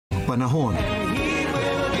panahon.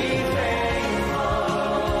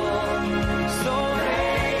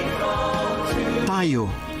 Tayo,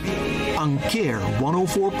 ang Care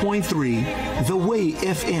 104.3 The Way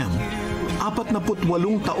FM. 48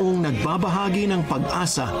 taong nagbabahagi ng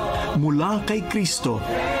pag-asa mula kay Kristo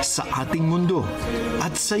sa ating mundo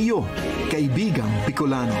at sa iyo, kaibigang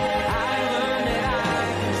Bicolano.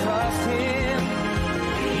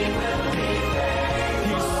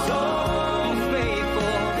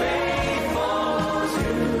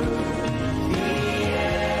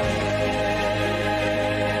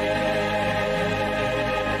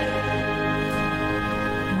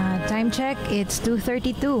 Time check, it's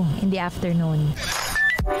 2:32 in the afternoon.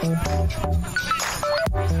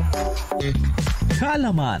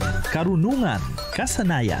 Kaalaman, karunungan,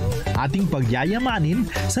 kasanayan, ating pagyayamanin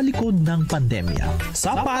sa likod ng pandemya.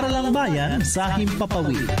 Sa Paaralang Bayan sa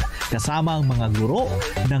Himpapawid, kasama ang mga guro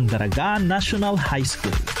ng Daraga National High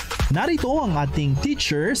School. Narito ang ating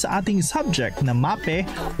teacher sa ating subject na MAPEH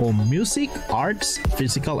o Music, Arts,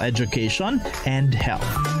 Physical Education, and Health.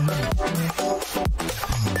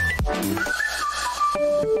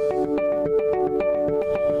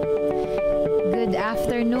 Good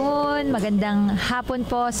afternoon. Magandang hapon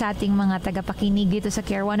po sa ating mga tagapakinig dito sa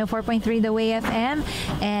Care 104.3 The Way FM.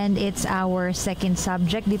 And it's our second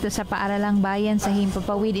subject dito sa Paaralang Bayan sa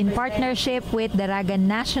Himpapawid in partnership with Daraga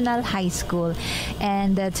National High School.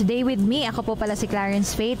 And today with me, ako po pala si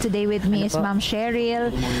Clarence. Today with me is Ma'am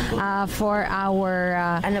Cherryl for our...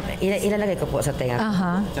 ilalagay ko po sa tenga.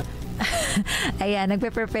 Ayan,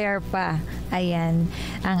 nagpe-prepare pa. Ayan,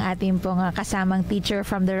 ang ating pong kasamang teacher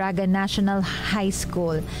from the Daraga National High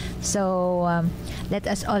School. So, let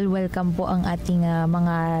us all welcome po ang ating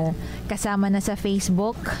mga kasama na sa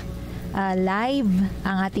Facebook live,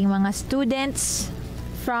 ang ating mga students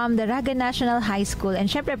from the Daraga National High School. And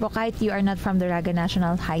syempre po, kahit you are not from the Daraga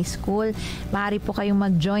National High School, maaari po kayong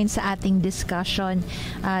mag-join sa ating discussion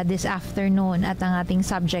this afternoon. At ang ating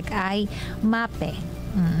subject ay MAPEH.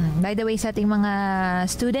 By the way, sa ating mga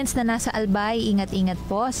students na nasa Albay, ingat-ingat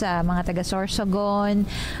po sa mga taga Sorsogon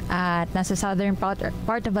at nasa southern part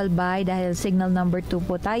of Albay dahil signal number 2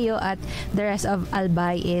 po tayo at the rest of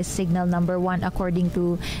Albay is signal number 1 according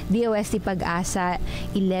to DOST Pag-asa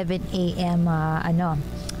 11 a.m.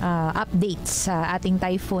 Updates sa ating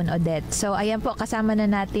Typhoon Odette. So ayan po, kasama na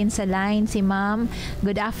natin sa line si Ma'am.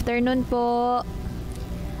 Good afternoon po.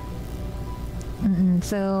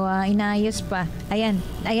 So, inayos pa. Ayan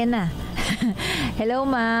na. Hello,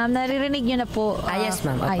 ma'am. Naririnig nyo na po. Yes,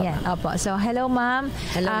 ma'am. Ayan, opo. So, hello, ma'am.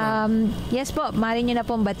 Hello, ma'am. Yes po, maaari nyo na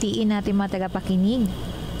pong batiin natin mga tagapakinig.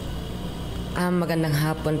 Magandang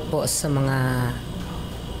hapon po sa mga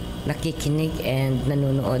nakikinig and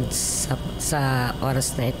nanonood sa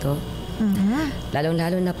oras na ito.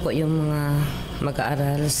 Lalong-lalo na po yung mga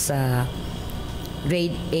mag-aaral sa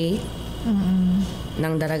grade 8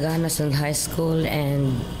 ng Daraga National High School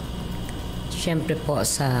and syempre po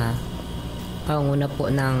sa panguna po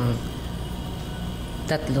ng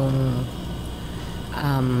tatlong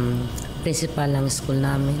principal ng school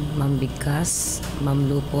namin, Ma'am Bigkas, Ma'am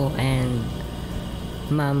Lupo, and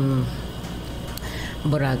Ma'am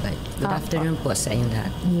Boragay. Good afternoon po sa inyong lahat.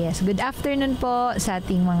 Yes, good afternoon po sa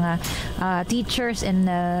ating mga teachers and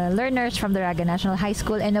learners from the Daraga National High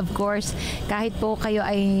School. And of course, kahit po kayo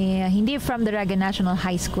ay hindi from the Daraga National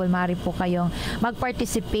High School, maaari po kayong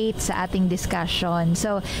mag-participate sa ating discussion.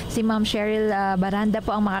 So, si Ma'am Cherryl Baranda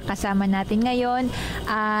po ang makakasama natin ngayon.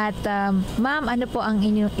 At Ma'am, ano po ang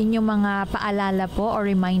inyong mga paalala po or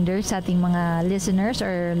reminders sa ating mga listeners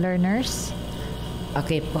or learners?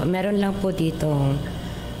 Okay po, meron lang po ditong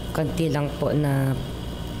konti lang po na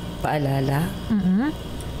paalala.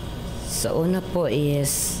 So, una po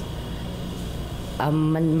is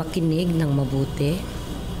makinig ng mabuti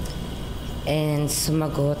and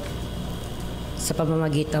sumagot sa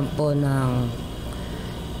pamamagitan po ng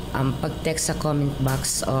pag-text sa comment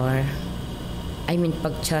box or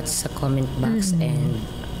pag-chat sa comment box and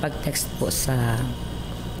pag-text po sa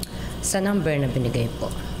number na binigay po.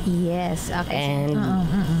 Yes, okay. And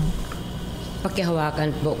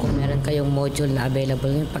pakihawakan po kung meron kayong module na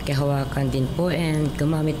available, pakihawakan din po and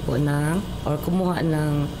gumamit po or kumuha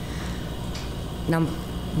ng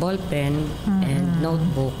ballpen and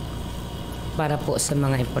notebook para po sa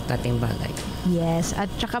mga importanteng bagay. Yes.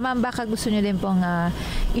 At saka ma'am, baka gusto nyo din pong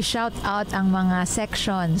i-shout out ang mga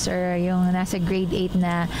sections or yung nasa grade 8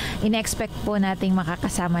 na in-expect po nating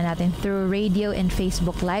makakasama natin through radio and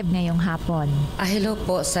Facebook Live ngayong hapon. Hello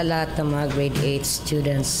po sa lahat ng mga grade 8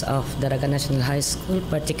 students of Daraga National High School,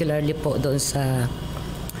 particularly po doon sa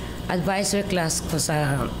advisor class ko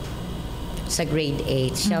sa sa grade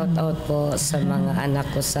 8. Shout out po sa mga anak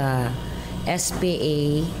ko sa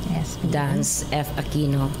SPA, Dance F.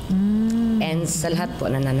 Aquino. And sa lahat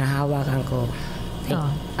po na nanahawakan ko.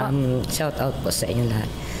 Shout out po sa inyo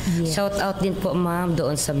lahat. Yes. Shout out din po ma'am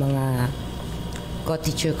doon sa mga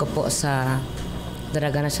co-teacher ko po sa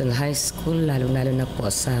Daraga National High School, lalo na po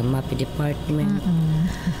sa MAPEH Department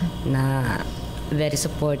na very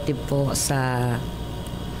supportive po sa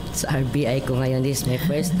RBI ko ngayon. This is my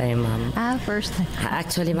first time, ma'am. First time.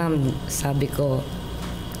 Actually, ma'am, sabi ko,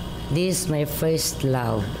 this is my first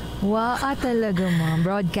love. Wow, talaga ma'am,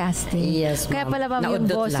 broadcasting. Yes, ma'am. Kaya pala ma'am, yung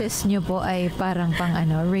Naudot boses nyo po ay parang pang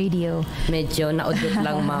radio. Medyo naudot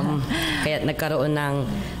lang, ma'am. Kaya nagkaroon ng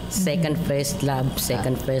second first love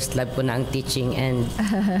po na ang teaching, and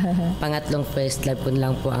pangatlong first love po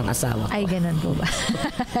lang po ang asawa ko. Ay, ganun po ba?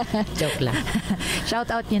 Joke lang.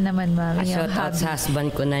 Shout out nyo naman ma'am. Shout out sa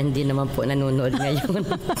husband ko na hindi naman po nanonood ngayon.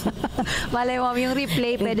 Malay ma'am, yung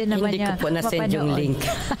replay pwede naman hindi niya ko po na-send yung link.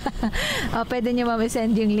 Pwede nyo ma'am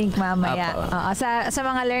i-send yung link mamaya. Sa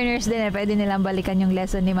mga learners din, pwede nilang balikan yung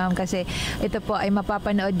lesson ni ma'am kasi ito po ay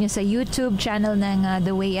mapapanood nyo sa YouTube channel ng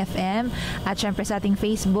The Way FM at syempre sa ating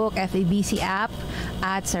Facebook, FEBC app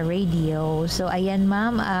at sa radio. So ayan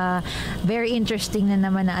ma'am, very interesting na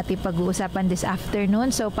naman na ating pag-uusapan this afternoon.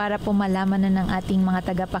 So para po malaman na ng ating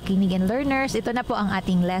mga tagapakinig and learners, ito na po ang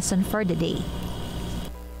ating lesson for the day.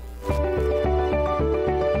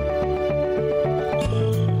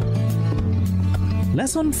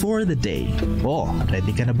 Lesson for the day.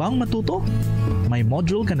 Ready ka na bang matuto? May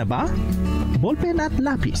module ka na ba? Ballpen at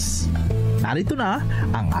lapis. Narito na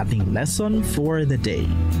ang ating lesson for the day.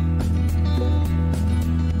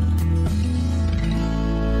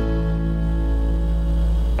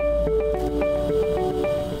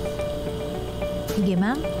 Sige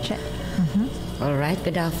ma'am. Alright,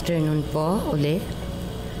 good afternoon po ulit.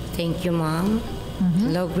 Thank you, ma'am.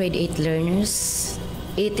 Hello, grade 8 learners.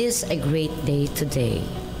 It is a great day today.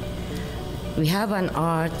 We have an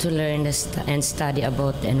hour to learn and study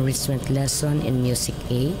about the enrichment lesson in Music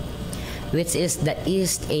 8, which is the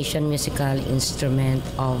East Asian musical instrument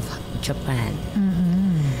of Japan.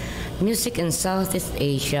 Music in Southeast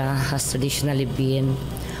Asia has traditionally been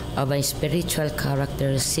of a spiritual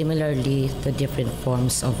character, similarly to different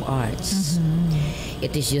forms of arts.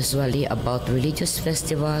 It is usually about religious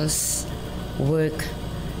festivals, work,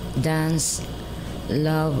 dance,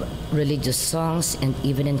 love, religious songs, and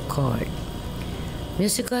even in court.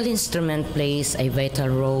 Musical instrument plays a vital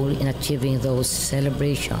role in achieving those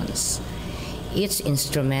celebrations. Each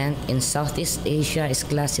instrument in Southeast Asia is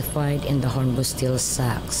classified in the hornbook steel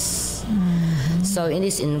sax. So in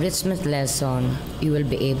this enrichment lesson, you will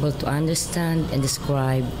be able to understand and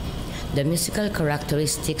describe the musical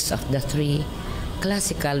characteristics of the three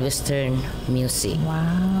classical Western music.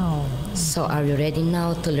 Wow. So are you ready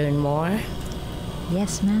now to learn more?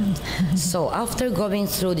 Yes, ma'am. So after going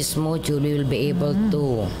through this module, we will be able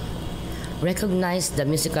to recognize the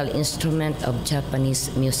musical instrument of Japanese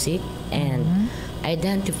music and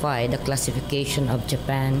identify the classification of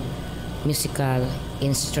Japan musical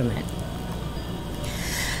instrument.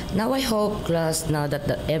 Now I hope, class, now that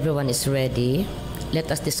everyone is ready,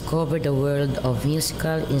 let us discover the world of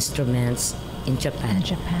musical instruments in Japan.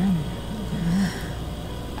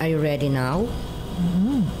 Are you ready now?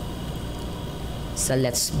 So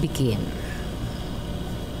let's begin.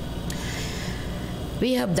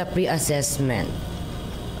 We have the pre-assessment.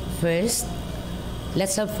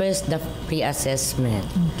 Let's have first the pre-assessment.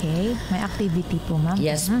 Okay. May activity po, ma'am.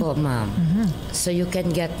 Yes po, ma'am. So you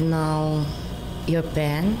can get now your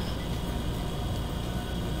pen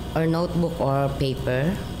or notebook or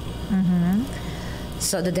paper.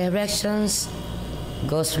 So the directions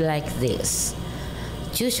goes like this.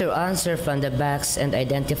 Choose your answer from the box and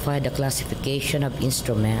identify the classification of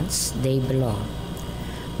instruments they belong.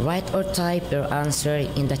 Write or type your answer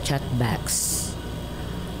in the chat box.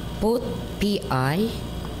 Put PI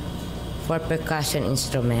for percussion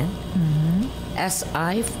instrument,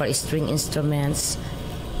 SI for string instruments,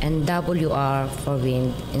 and WR for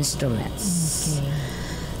wind instruments. Okay.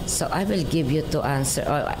 So I will give you to answer,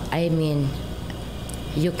 or I mean,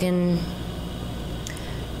 you can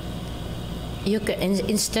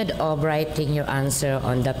instead of writing your answer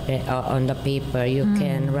on the paper, you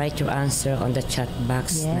can write your answer on the chat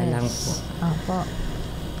box na lang po. Opo.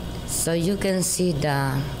 So you can see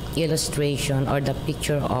the illustration or the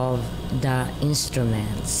picture of the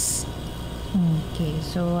instruments. Okay,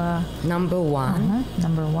 so Number one.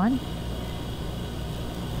 number one.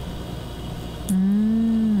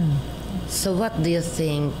 So what do you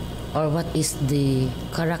think, or what is the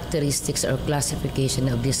characteristics or classification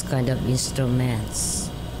of this kind of instruments?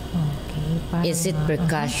 Okay. Is it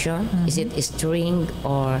percussion? Is it string?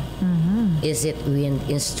 Or is it wind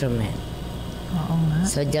instrument? Oo nga.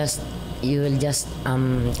 So you will just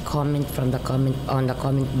comment on the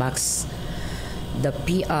comment box the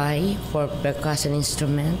PI for percussion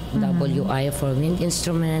instrument, WI for wind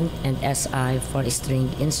instrument, and SI for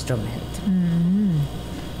string instrument.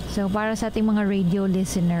 So para sa ating mga radio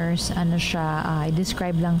listeners, ano siya,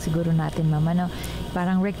 i-describe lang siguro natin, ma'am, ano,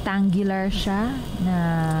 parang rectangular siya na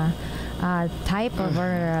type of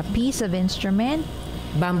or piece of instrument.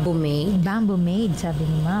 Bamboo made. Bamboo made, sabi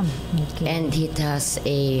ni ma'am. Okay. And it has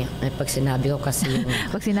pag sinabi ko kasi yung...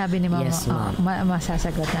 Pag sinabi ni ma'am, yes, ma'am.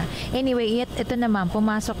 Masasagot na. Anyway, ito na ma'am,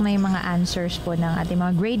 pumasok na yung mga answers po ng ating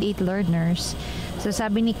mga grade 8 learners. So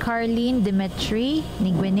sabi ni Carlene Dimitri,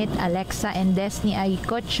 ni Gwyneth Alexa, and Desni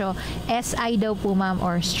Aikotso, SI daw po ma'am,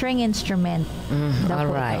 or string instrument.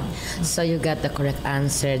 All right. So you got the correct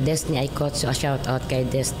answer. Desni Aikotso, a shout out kay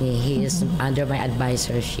Desni. He is under my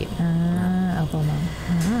advisorship. Opo ma'am.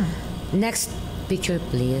 Next picture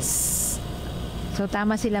please. So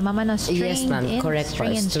tama sila ma'am, ano? Yes ma'am, correct po.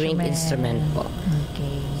 String instrument po.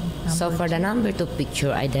 Okay. So for the number 2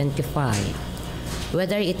 picture, identify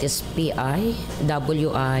whether it is PI,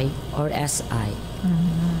 WI, or SI.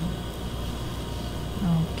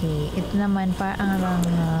 Okay. Ito naman parang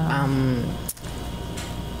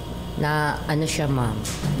na ano siya ma'am,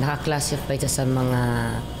 naka-classify siya sa mga,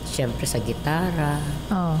 syempre sa gitara.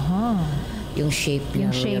 Yung shape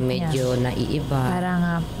Yung lang shape yung medyo naiiba.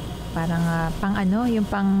 Parang pang ano, yung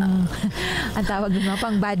pang ang tawag mo,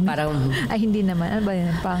 pang badminton. Parang ay hindi naman, ano ba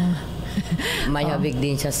yun? Pang may habig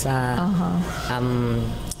din siya sa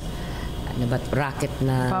ano ba, racket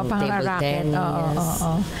na table tennis.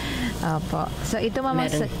 Oo. Opo. So ito ma'am,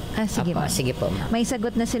 sige ma'am. Sige po ma'am. May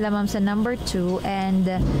sagot na sila ma'am sa number 2, and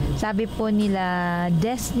sabi po nila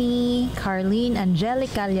Desni, Carlene,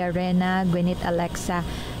 Angelica, Llarena, Gwyneth Alexa,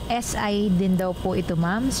 SI din daw po ito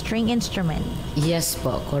ma'am, string instrument. Yes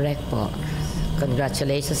po, correct po.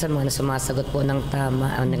 Congratulations sa mga sumasagot po ng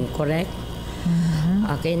tama, ng correct.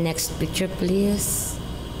 Okay, next picture please.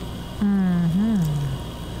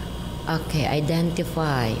 Okay,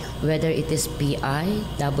 identify whether it is PI,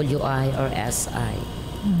 WI, or SI.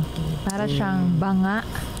 Okay. Para siyang banga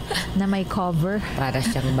na may cover. Para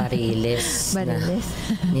siyang bariles. Bariles.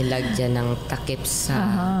 Na nilagyan ng takip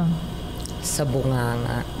sa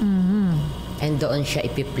bunganga. And doon siya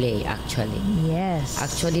ipi-play actually. Yes.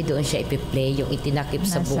 Actually doon siya ipi-play. Yung itinakip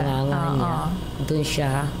sa bunganga niya, doon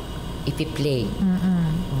siya ipi-play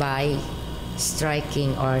by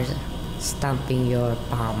striking or stamping your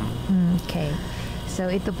palm. Okay. So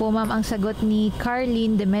ito po ma'am ang sagot ni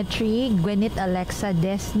Carlene Dimitri, Gwyneth Alexa,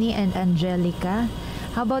 Desni, and Angelica.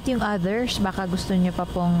 How about yung others? Baka gusto niyo pa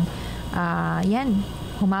pong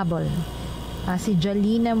humabol. Si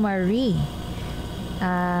Jolina Marie,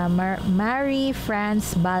 Marie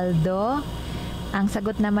France Baldo. Ang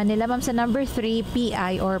sagot naman nila ma'am sa number 3,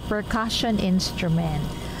 PI or percussion instrument.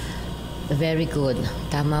 Very good.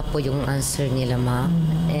 Tama po yung answer nila ma'am.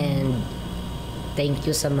 And thank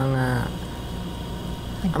you sa mga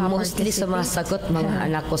mostly sumasagot mga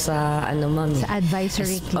anak ko sa ma'am. Sa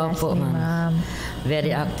advisory class Opo, ni ma'am.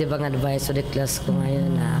 Very active ang advisory class ko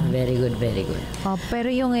ngayon. Very good, very good. Pero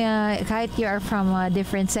yung kahit you are from a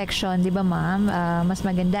different section, di ba ma'am, mas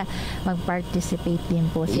maganda mag-participate din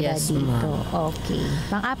po sila dito. Ma'am. Okay.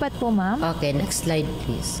 Pang-apat po ma'am. Okay, next slide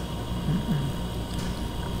please.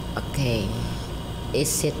 Okay.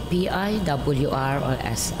 Is it PI, WR, or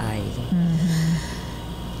SI?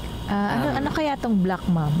 Ano kaya tong black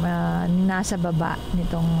ma'am? Nasa baba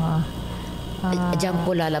nitong... Diyan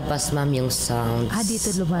po lalabas ma'am yung sounds.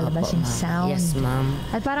 Dito lumalabas yung sound. Yes ma'am.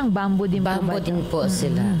 At parang bamboo din po ba? Bamboo din po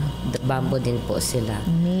sila. Bamboo din po sila.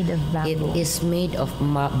 Made of bamboo. It is made of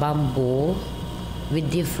bamboo with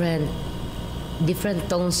different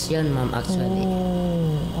tones yun ma'am actually.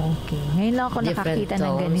 Okay. Ngayon lang ako nakakita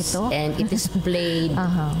ng ganito. And it is played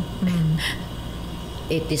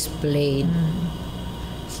it is played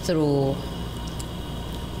through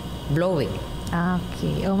blowing.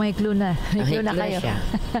 Okay. May clue na. May clue na kayo.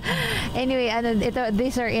 Anyway,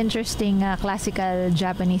 these are interesting classical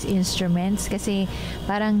Japanese instruments kasi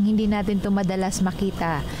parang hindi natin ito madalas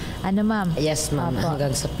makita. Ano ma'am? Yes ma'am,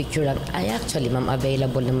 hanggang sa picture lang. Actually ma'am,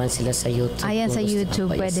 available naman sila sa YouTube. Ayan sa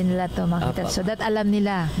YouTube, pwede nila ito makita. So that alam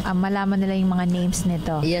nila, malaman nila yung mga names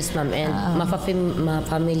nito. Yes ma'am, and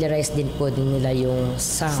ma-familiarize din po din nila yung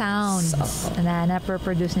sounds na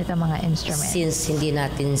na-produce nito mga instruments. Since hindi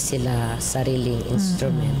natin sila sariling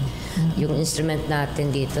instrument. Yung instrument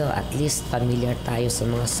natin dito, at least familiar tayo sa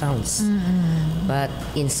mga sounds. But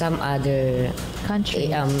in some other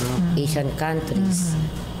countries, Asian countries,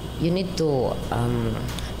 you need to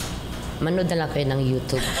manood na lang kayo ng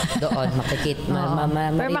YouTube doon. Makikita.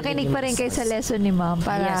 Pero makinig pa rin kayo sa lesson ni ma'am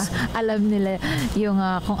para alam nila yung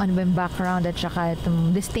kung ano ba yung background at saka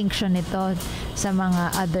itong distinction nito sa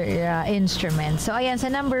mga other instruments. So ayan,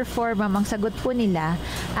 sa number 4 ma'am, ang sagot po nila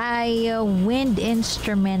ay wind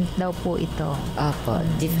instrument daw po ito. Opo,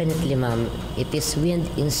 definitely ma'am. It is wind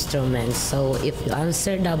instrument. So if you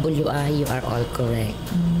answer WI, you are all correct.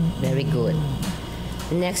 Very good.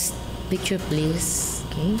 Next picture please.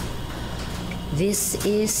 Okay. This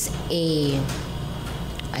is a...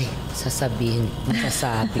 Ay, masasabi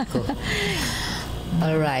ko.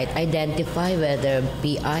 Alright, identify whether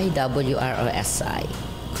PI, WR, or SI.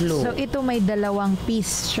 Clue. So ito may dalawang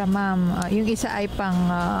piece siya ma'am. Yung isa ay pang,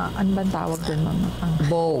 ano ba tawag dun ma'am?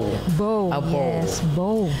 Bow. Bow, A bow. yes,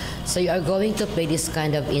 bow. So you are going to play this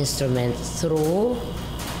kind of instrument through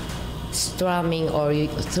strumming or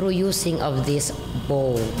through using of this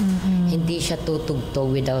bow. Hindi siya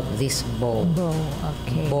tutugtog without this bow. Bow,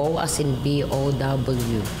 okay. Bow as in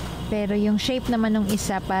B-O-W. Pero yung shape naman ng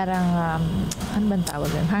isa parang, ano bang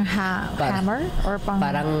tawag yun? Hammer? Or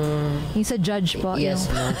parang... Yung sa judge po.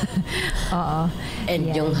 Yes, yung, no? Oo.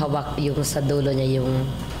 And yung hawak, yung sa dulo niya, yung...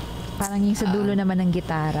 Parang yung sa dulo naman ng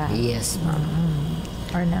gitara. Yes, ma'am.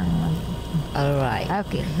 Or ng... Alright.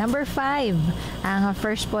 Okay. Number 5. Ang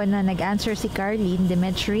first po na nag-answer si Carlene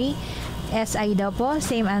Demetri. SI daw po.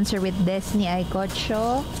 Same answer with Desni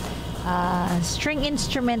Aycocho. String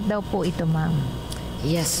instrument daw po ito, ma'am.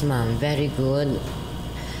 Yes, ma'am. Very good.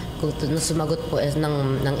 Kung sumagot po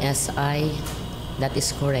ng SI, that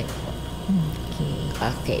is correct. Okay.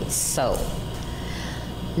 Okay. So,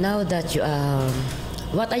 now that you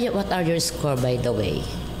what are your score by the way?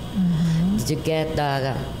 Did you get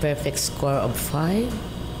the perfect score of 5?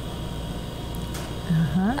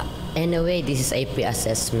 Anyway, this is AP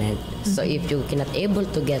assessment. So if you cannot able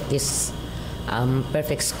to get this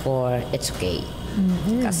perfect score, it's okay.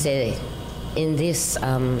 Kasi in this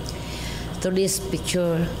through this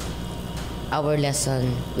picture, our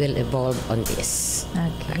lesson will evolve on this.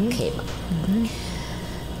 Okay.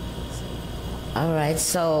 All right.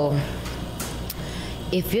 So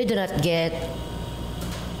if you do not get,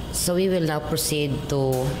 so we will now proceed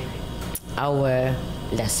to our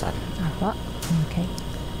lesson. Okay.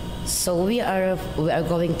 So we are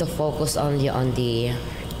going to focus only on the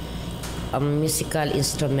musical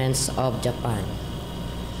instruments of Japan.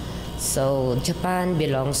 So Japan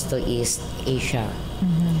belongs to East Asia.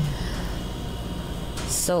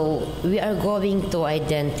 So we are going to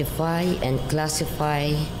identify and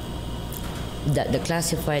classify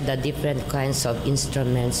the different kinds of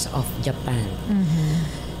instruments of Japan.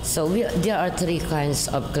 So there are three kinds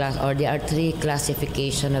of there are three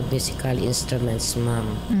classification of musical instruments,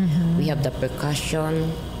 ma'am. We have the percussion,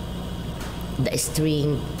 the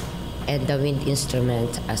string, and the wind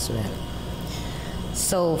instrument as well.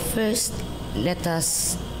 So first, let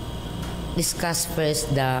us discuss first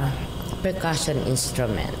the percussion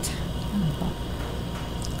instrument.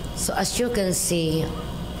 So as you can see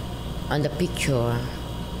on the picture,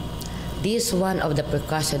 this is one of the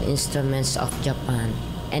percussion instruments of Japan.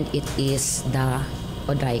 And it is the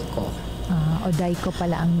odaiko. Odaiko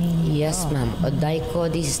pala ang name nito. Yes, ma'am. Odaiko,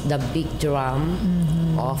 this is the big drum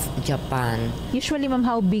of Japan. Usually, ma'am,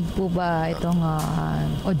 how big po ba itong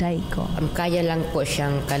odaiko? Kaya lang po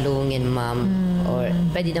siyang kalungin, ma'am. Or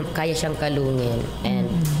kaya siyang kalungin. And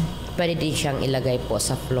pwede din siyang ilagay po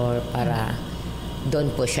sa floor para doon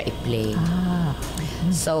po siya i-play.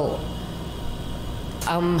 So,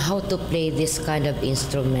 how to play this kind of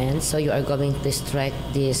instrument. So you are going to strike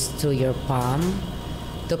this through your palm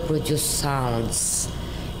to produce sounds.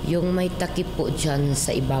 Yung may takip po dyan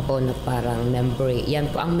sa ibabaw na parang membrane.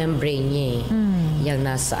 Yan po ang membrane niya eh. Yung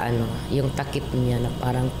nasa yung takip niya na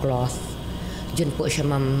parang cloth. Diyan po siya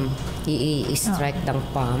i-strike ng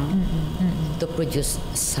palm to produce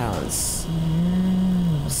sounds.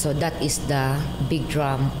 So that is the big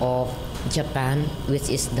drum of Japan,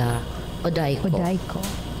 which is the odaiko.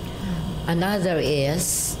 Another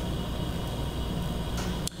is,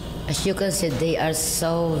 as you can see, they are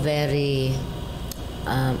so very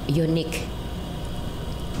unique.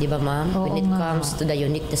 Di ba, ma'am? When it comes to the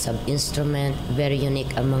uniqueness of instrument, very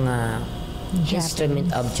unique ang mga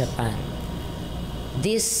instrument of Japan.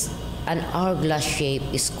 This, an hourglass shape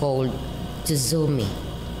is called tsuzumi.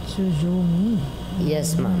 Tsuzumi?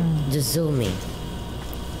 Yes, ma'am. Tsuzumi.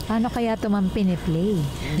 Paano kaya ito ma'am piniplay?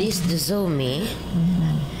 This tsuzumi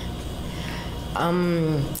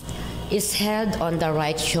is held on the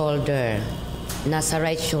right shoulder. Nasa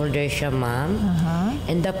right shoulder siya, ma'am.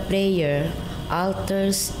 And the player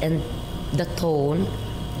alters and the tone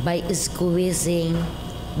by squeezing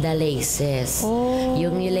The laces. Oh.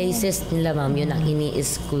 Yung laces nila, ma'am, yun ang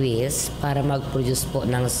ini-squeeze para mag-produce po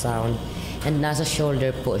ng sound. And nasa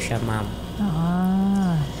shoulder po siya, ma'am.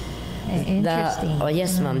 Interesting.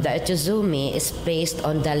 Yes, ma'am. The Uchizumi is placed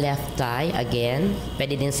on the left thigh. Again,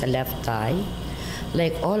 pwede din sa left thigh.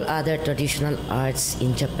 Like all other traditional arts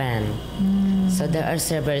in Japan. So there are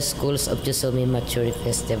several schools of Uchizumi maturity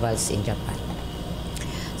festivals in Japan.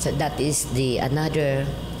 So that is the another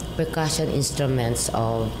percussion instruments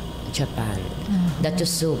of Japan. The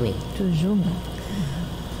Uchizumi.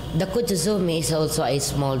 The Kujizumi is also a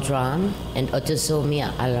small drum and Uchizumi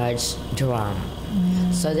a large drum.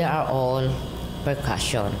 So they are all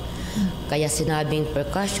percussion. Kaya sinabing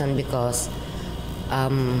percussion because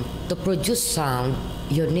to produce sound,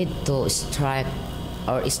 you need to strike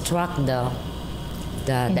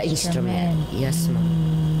the instrument. Yes, ma'am.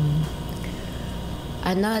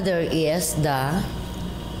 Another is the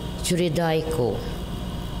churidaiko.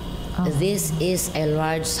 This is a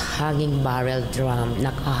large hanging barrel drum,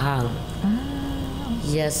 nakahang.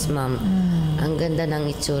 Yes, ma'am. Ang ganda ng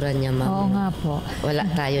itsura niya, ma'am. Oo nga po. Wala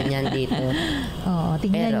tayo niyan dito. Oo,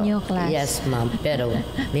 tingnan niyo, class. Yes, ma'am. Pero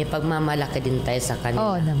may pagmamalaki din tayo sa kanila.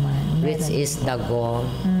 Oo naman. Which is dagong.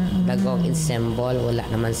 Dagong ensemble. Wala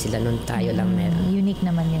naman sila nun, tayo lang meron. Unique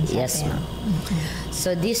naman yan sa Yes, atin. ma'am.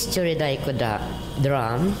 So this churidaiko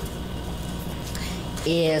drum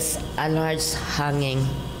is a large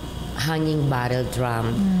hanging barrel drum.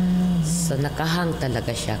 So nakahang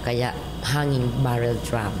talaga siya, kaya hanging barrel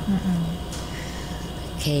drum.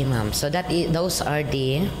 Okay, ma'am. So those are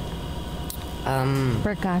the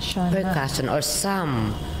percussion or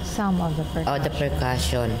some of the percussion. of the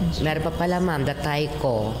percussion. Meron pa pala, ma'am, the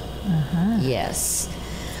taiko. Yes.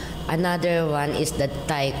 Another one is the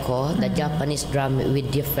taiko, the Japanese drum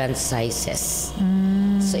with different sizes.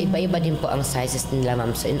 So iba-iba din po ang sizes nila,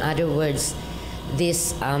 ma'am. So in other words,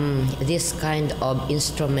 this kind of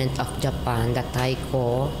instrument of Japan, the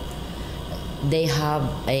taiko, they have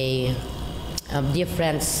a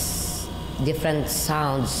different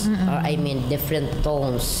sounds or I mean different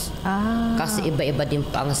tones. Kasi iba-iba din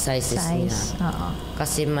pa ang sizes niya.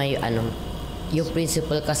 Kasi may yung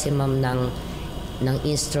principle kasi, ma'am, ng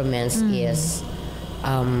instruments is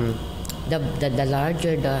the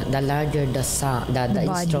larger the sound, the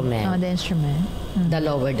instrument. The instrument. The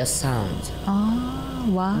lower the sound.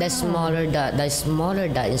 Wow. The smaller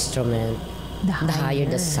the instrument, the higher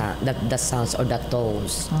the sounds or the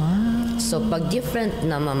tones. So pag different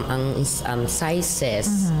na, ma'am, ang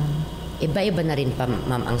sizes, iba-iba na rin pa,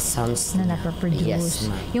 ma'am, ang sounds na napaproduce. Yes,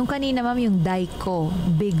 ma'am. Yung kanina, ma'am, yung daiko,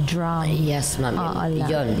 big drum. Yes, ma'am.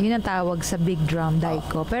 Yun ang tawag sa big drum,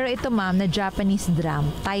 daiko. Pero ito, ma'am, na Japanese drum,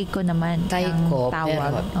 taiko naman Taiko, ang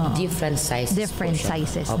tawag. pero different sizes. Different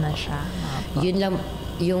sizes na siya. Yun lang,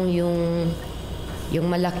 yung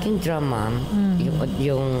malaking drum, ma'am,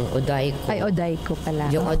 yung odaiko. Ay, odaiko pala.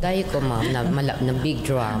 Yung odaiko, ma'am, na big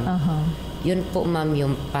drum. Yun po, ma'am,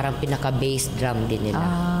 yung parang pinaka-bass drum din nila.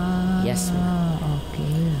 Yes, ma'am.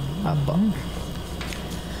 Okay. Apo.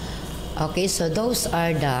 Okay, so those are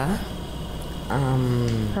the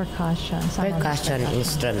percussion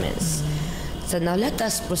instruments. So now let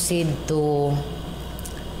us proceed to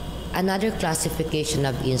another classification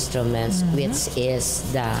of instruments, which is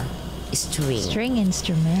the string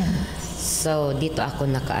instruments. So dito ako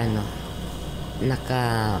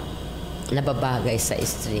nababagay sa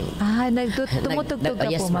string. Tumutugtog ka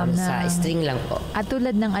yes, po, ma'am, sa string lang po. At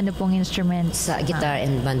tulad ng ano pong instrument? Sa guitar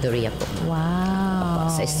and bandurria po. Wow.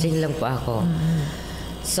 Sa string lang po ako.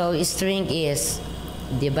 So string is,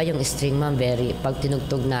 di ba yung string, ma'am, pag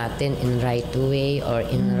tinugtog natin in right way or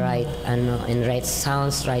in right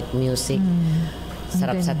sounds, right music,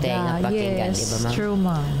 sarap sa tenga pakinggan, di ba, ma'am? True,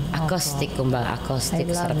 ma'am. Acoustic, kumbaga, acoustic,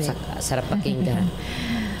 sarap pakinggan.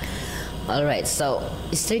 Alright, so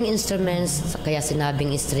string instruments, kaya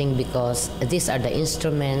sinabing string because these are the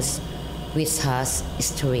instruments which has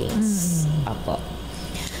strings. Apo.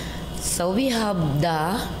 So we have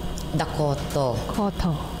the koto.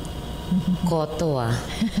 Koto,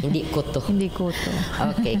 hindi koto. Hindi koto.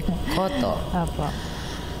 Okay, koto. Apo.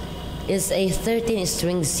 Is a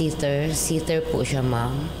 13-string zither. Zither po siya,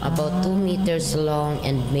 ma'am. About 2 meters long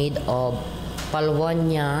and made of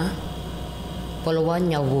Paulawana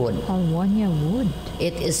wood. Paulawana wood.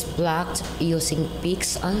 It is plucked using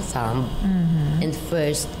picks on thumb and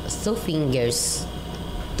first two fingers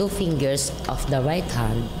of the right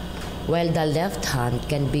hand, while the left hand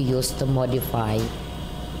can be used to modify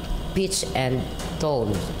pitch and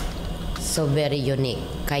tone. So very unique.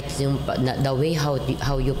 Kahit yung the way how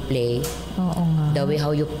you play, the way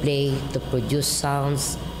how you play to produce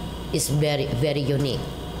sounds is very, very unique.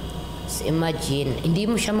 So imagine, hindi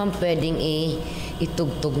mo siya ma'am pwedeng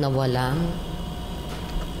itugtog na walang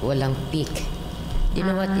pick. Do you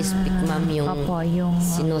know what is pick, ma'am? Yung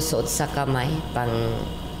sinusuot sa kamay, pang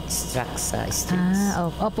struck sa strings.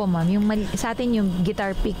 Opo, ma'am. Sa atin yung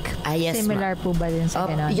guitar pick. Yes, similar po ba din sa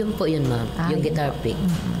ganon? Yun po yun, ma'am. Yung guitar pick.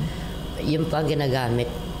 Yun po ang ginagamit.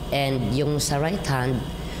 And yung sa right hand,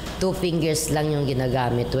 2 fingers lang yung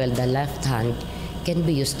ginagamit, while the left hand can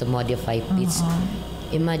be used to modify pitch.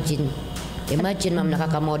 Imagine, ma'am,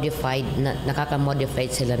 nakaka-modify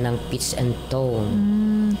sila ng pitch and tone.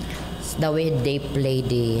 The way they play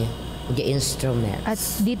the instruments. At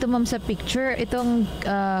dito, ma'am, sa picture, itong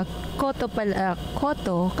koto,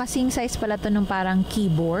 kasing size pala to ng parang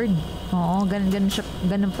keyboard. Oo, ganun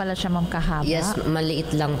pala siya, ma'am, kahaba. Yes,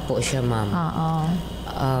 maliit lang po siya, ma'am.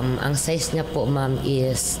 Ang size niya po, ma'am,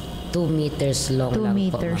 is 2 meters long 2 lang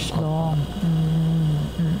meters po, ma'am. long.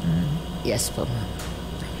 Yes po, ma'am.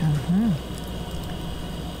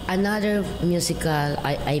 Another musical,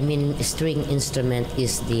 string instrument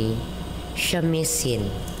is the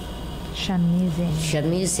shamisen.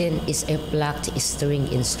 Shamisen is a plucked string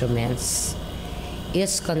instrument.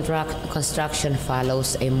 Its construction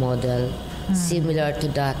follows a model similar to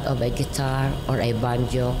that of a guitar or a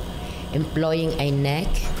banjo, employing a neck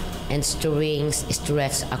and strings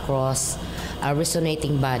stretched across a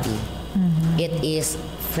resonating body. It is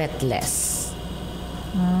fretless.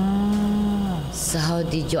 So how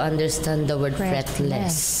did you understand the word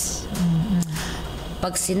fretless?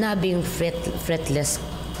 Pag sinabing fretless,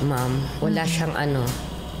 ma'am, wala siyang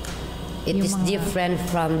It is different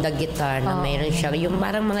from the guitar na mayroon siya. Yung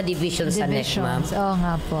parang mga divisions sa neck, ma'am. Oo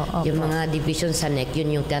nga po. Yung mga divisions sa neck,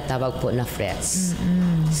 yun yung tinatawag po na frets.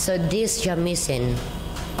 So this shamisen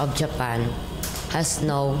of Japan has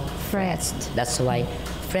no frets. That's why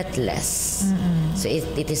fretless. So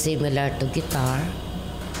it is similar to guitar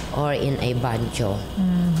or in a banjo.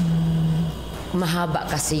 Mahaba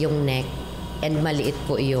kasi yung neck and maliit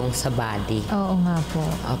po yung sa body. Oo nga po.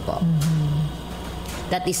 Opo.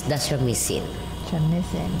 That is the shamisen.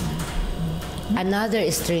 Another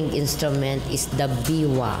string instrument is the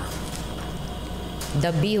biwa.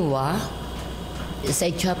 The biwa is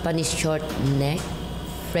a Japanese short neck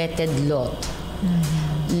fretted lute.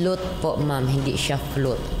 Lute po, ma'am, hindi siya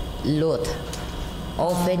flute. Lute.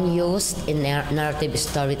 Often used in narrative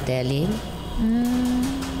storytelling.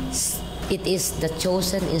 It is the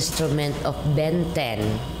chosen instrument of Ben 10.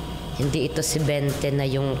 Hindi ito si Ben 10 na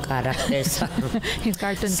yung character sa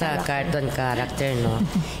cartoon character, no?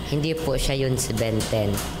 Hindi po siya yun si Ben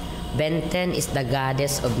 10. Ben 10 is the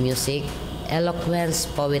goddess of music, eloquence,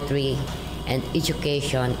 poetry, and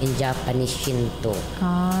education in Japanese Shinto.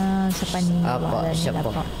 Sa paniniwala siya nila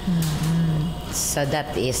po. So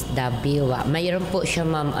that is the biwa. Mayroon po siya,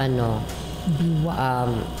 ma'am, biwa.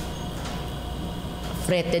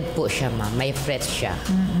 Fretted po siya, ma'am. May frets siya.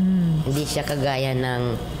 Hindi siya kagaya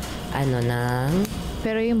ng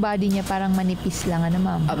Pero yung body niya parang manipis lang,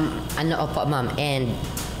 ma'am? Opo, ma'am. And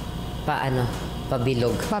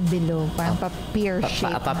pabilog. Parang pa-pear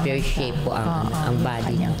shape. Pa-pear shape po ang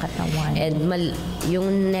body niya. Katawan. And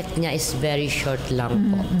yung neck niya is very short lang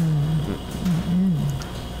po.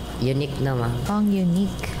 Unique na, ma'am. Ang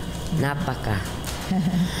unique. Napaka.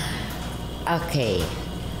 Okay.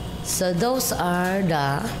 So those are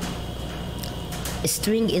the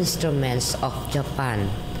string instruments of Japan.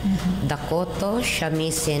 The koto,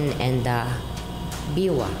 shamisen, and the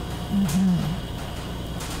biwa.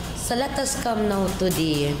 So let us come now to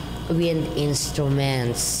the wind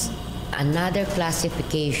instruments. Another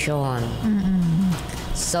classification.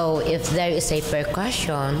 So if there is a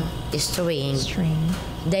percussion string,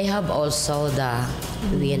 they have also the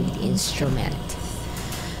wind instrument.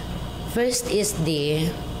 First is the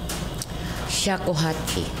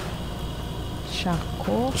shakuhachi.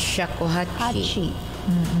 Shakuhachi.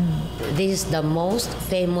 This is the most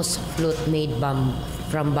famous flute made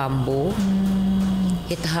from bamboo.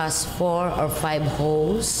 It has 4 or 5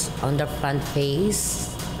 holes on the front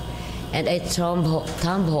face and a thumb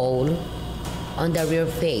hole on the rear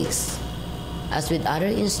face. As with other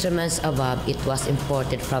instruments above, it was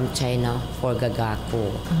imported from China for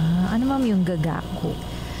gagaku. Ano, ma'am, yung gagaku?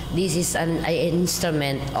 This is an wind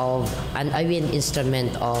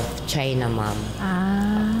instrument of China, ma'am.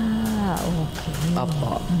 Okay.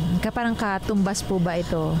 Opo. Parang katumbas po ba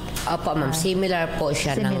ito? Opo, ma'am. Similar po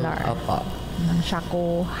siya ng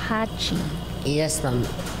shakuhachi. Yes, ma'am.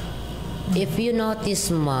 If you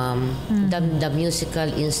notice, ma'am, the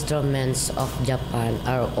musical instruments of Japan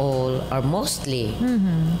are all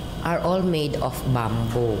made of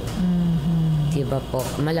bamboo. Diba po?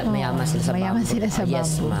 Mayaman sila sa mayaman bamboo. sila sa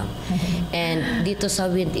Yes, bamboo. ma'am. And dito sa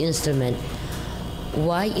wind instrument,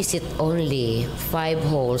 why is it only 5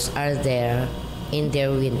 holes are there in their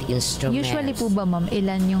wind instruments? Usually po ba, ma'am,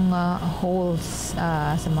 ilan yung holes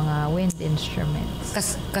sa mga wind instruments?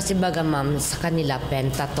 Kasi baga, ma'am, sa kanila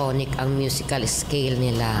pentatonic ang musical scale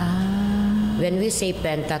nila. When we say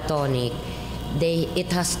pentatonic,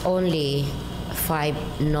 it has only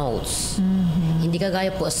 5 notes. Hindi kagaya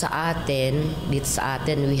po sa atin, dito sa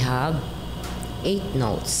atin we have 8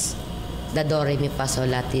 notes. The do, re, mi, fa, sol,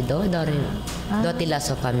 la, ti, do, do, re, do, ti, la,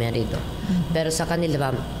 so, fa, mi, re, do. Pero sa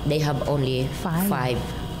kanila, they have only 5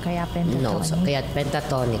 Kaya pentatonic. notes. Kaya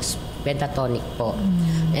pentatonic po.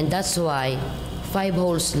 And that's why 5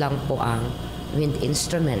 holes lang po ang wind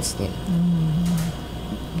instruments nila.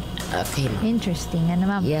 Okay, ma'am. Interesting. Ano,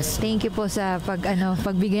 ma'am? Yes, ma'am. Thank you po sa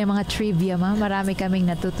pagbigay ng mga trivia, ma'am. Marami kaming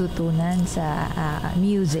natututunan sa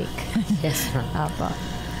music. Yes, ma'am. Apo.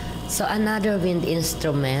 So another wind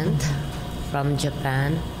instrument from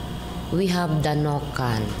Japan, we have the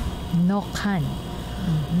nokan. Nokan.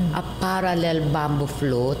 A parallel bamboo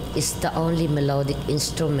flute is the only melodic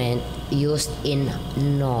instrument used in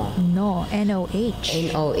no. No.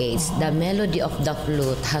 N-O-H. NOH. The melody of the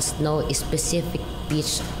flute has no specific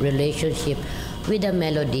pitch relationship with the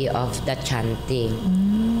melody of the chanting.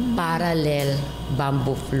 Parallel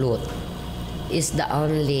bamboo flute is the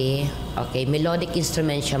only melodic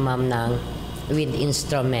instrument siya, ma'am, ng wind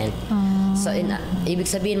instrument. So ibig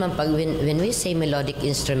sabihin, ma'am, pag when we say melodic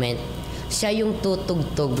instrument, siya yung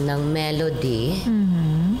tutugtog ng melody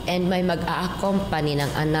and may mag-a-accompany ng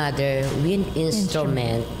another wind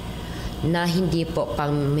instrument na hindi po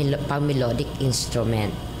pang melodic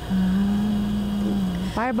instrument.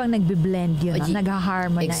 Para bang nagbe-blend yun,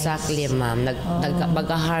 nag-harmonize. Exactly, ma'am.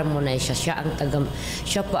 Mag-harmonize siya.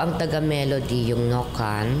 Siya po ang taga-melody, yung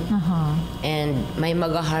nokan. And may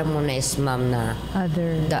mag-harmonize, ma'am, na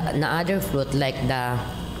other flute like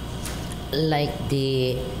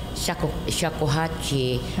the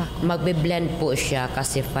shakuhachi. Magbe-blend po siya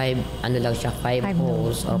kasi 5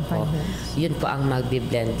 holes. Opo. Yun po ang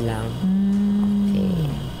magbe-blend lang. Okay.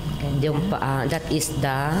 Yung that is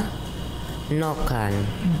the nokan.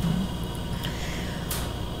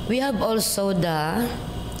 We have also the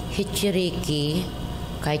hichiriki.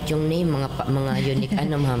 Kahit yung name, mga unique,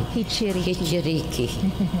 ma'am? Hichiriki.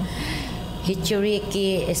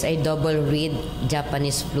 Hichiriki is a double reed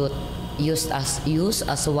Japanese flute used as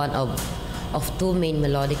one of 2 main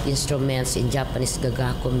melodic instruments in Japanese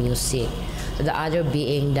gagaku music. The other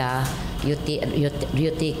being the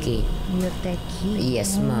ryuteki.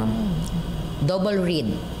 Yes, ma'am. Double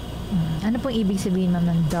reed. Ano pong ibig sabihin, ma'am,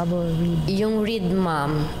 ng double reed? Yung reed,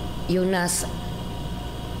 ma'am, yung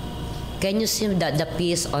can you see the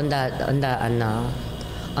piece on the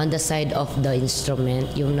side of the instrument,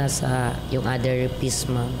 yung other piece,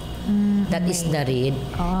 ma'am? That is the reed.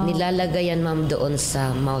 Nilalagay yan, ma'am, doon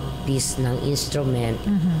sa mouthpiece ng instrument.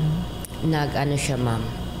 Siya, ma'am,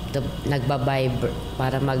 nagbabibrate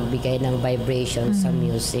para magbigay ng vibration sa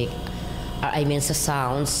music. I mean sa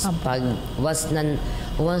sounds. Pag once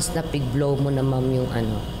na pig-blow mo na, ma'am, yung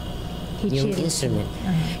yung instrument.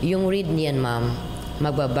 Yung reed niyan, ma'am,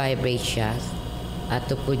 magbabibrate siya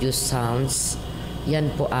to produce sounds. Yan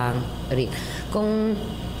po ang reed. Kung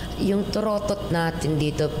yung turotot natin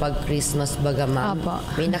dito pag Christmas, baga, ma'am,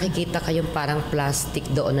 may nakikita kayong parang plastic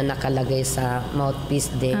doon na nakalagay sa mouthpiece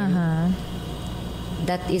din.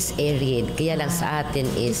 That is a reed. Kaya lang sa atin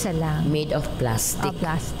is made of plastic.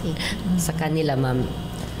 Plastic. Sa kanila, ma'am,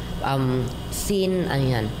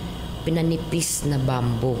 pinanipis na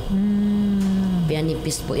bamboo.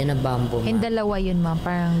 Pinanipis po yan na bamboo, ma'am. And dalawa yun, ma'am?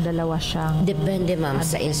 Parang dalawa siyang... Depende, ma'am,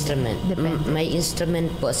 sa instrument. May instrument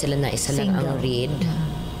po sila na isa lang ang reed.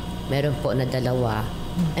 Meron po na dalawa.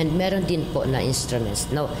 And meron din po na instruments.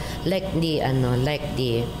 Now, like the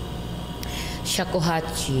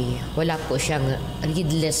shakuhachi, wala po siyang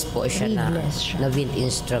reedless po siya na wind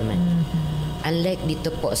instrument. Unlike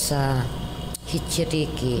dito po sa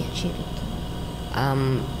hichiriki,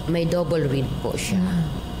 may double reed po siya.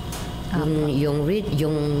 Yung reed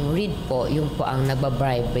po, yung po ang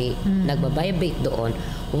nagbabibrate doon.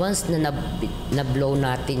 Once na blow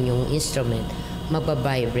natin yung instrument,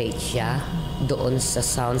 mababibrate siya doon sa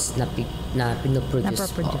sounds na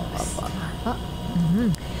pinoproduce po.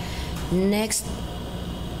 Next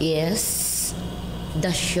is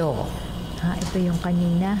the show. Ito yung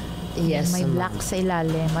kanina. Yes, may black sa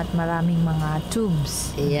ilalim at maraming mga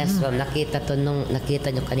tubes. Yes, ma'am. Nakita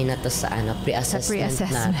nyo kanina to sa pre-assessment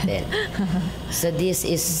natin. So this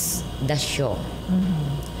is the show.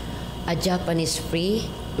 A Japanese free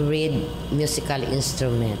reed musical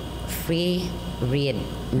instrument free reed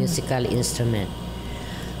musical instrument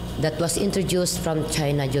that was introduced from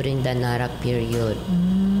China during the Nara period.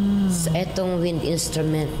 So, etong wind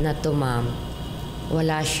instrument na to, ma'am,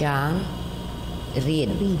 wala siyang reed.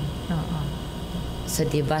 So,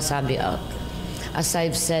 diba sabi, as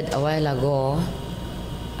I've said a while ago,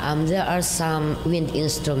 there are some wind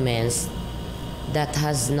instruments that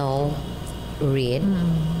has no reed.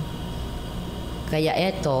 Kaya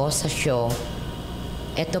ito, sa show,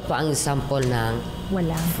 ito pa ang example ng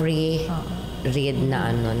free reed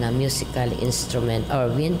na na musical instrument or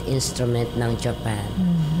wind instrument ng Japan.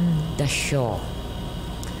 The show.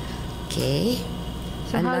 Okay.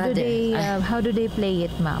 So how do they play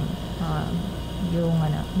it, ma'am? Yung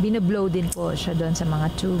binoblow din po siya doon sa mga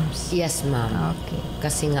tubes. Yes, ma'am. Okay.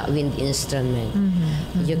 Kasi nga wind instrument.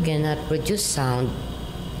 You cannot produce sound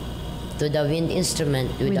to the wind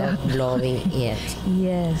instrument without blowing it.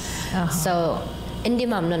 Yes. So, hindi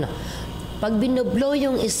ma'am, no. Pag binoblow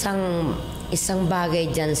yung isang bagay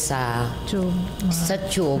dyan sa tube,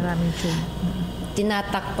 maraming tube.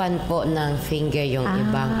 Tinatakpan po ng finger yung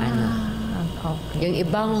ibang Okay. Yung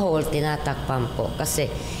ibang hole tinatakpan po kasi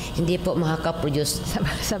hindi po makaka-produce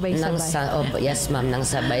sabay-sabay. Yes, ma'am, ng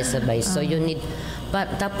sabay-sabay. So you need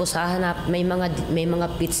tapos hahanap may mga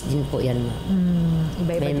pits din po yan, ma'am.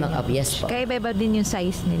 Iba-iba din. Yes po. Kaya iba din yung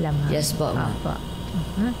size nila, ma'am. Yes po, ma'am.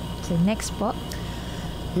 So next po.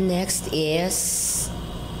 Next is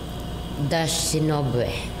the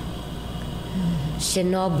shinobe.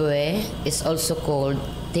 Shinobe is also called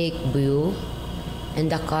teikbyu in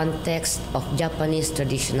the context of Japanese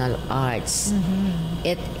traditional arts.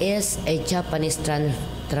 It is a Japanese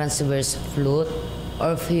transverse flute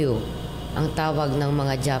or fyu. Ang tawag ng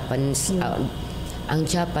mga Japanese, ang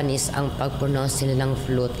Japanese, ang pag-pronounce nilang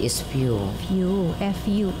flute is fyu. Fyu,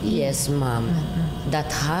 F-U-E. Yes, ma'am. That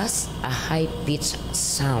has a high-pitched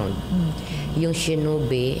sound. Yung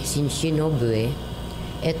shinobe,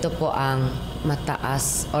 ito po ang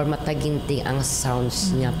mataas or mataginting ang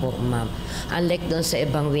sounds niya po, ma'am. Unlike doon sa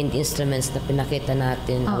ibang wind instruments na pinakita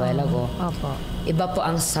natin a while ago, iba po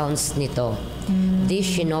ang sounds nito. This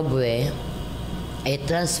shinobe, a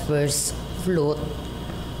transverse flute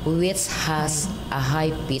which has a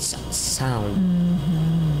high-pitched sound.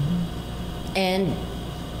 And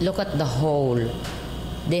look at the hole.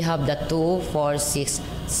 They have the 2, 4, 6,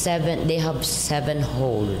 7. They have 7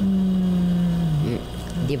 hole.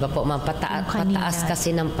 Di ba po, ma'am? Pataas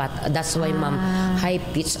kasi ng that's why, ma'am,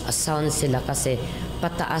 high-pitched sound sila kasi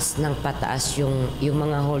pataas ng pataas yung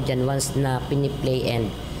mga hole dyan once na piniplay and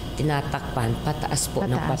tinatakpan, pataas po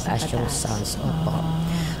ng pataas yung sounds. Opo.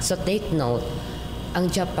 So take note, ang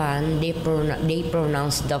Japan, they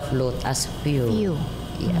pronounce the flute as fyu.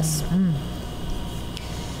 Yes.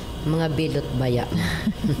 Mga bilot baya.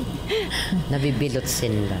 Nabibilot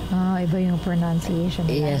sila. Iba yung pronunciation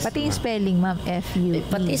nila. Yes, pati yung spelling, ma'am, F-U-E.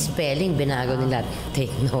 Pati spelling, binago nila.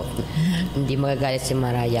 Take note. Hindi magagalit si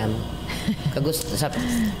Marayam.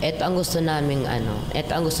 Ito ang gusto naming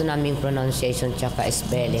ito ang gusto naming pronunciation tsaka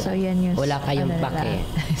spelling. So yan yung wala kayong pake.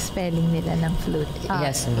 Spelling nila ng flute.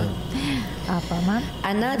 Yes, ma'am. Apa, ma'am?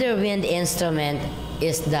 Another wind instrument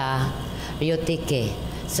is the ryotike.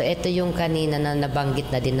 So ito yung kanina na nabanggit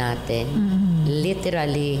na din natin.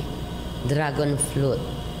 Literally, dragon flute.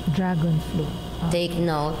 Dragon flute. Take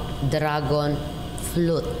note, dragon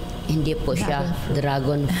flute. Hindi po siya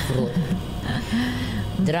dragon fruit.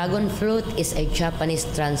 Dragon flute is a Japanese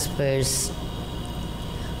transverse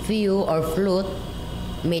fyu or flute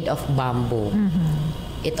made of bamboo.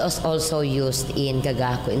 It was also used in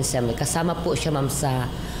gagaku ensemble. Kasama po siya, ma'am, sa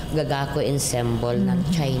gagaku ensemble ng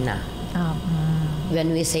China.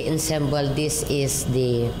 When we say ensemble, this is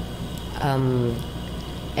the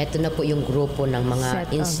eto na po yung grupo ng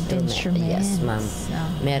mga instruments. Yes, ma'am.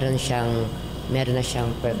 Meron na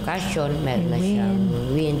siyang percussion, meron na siyang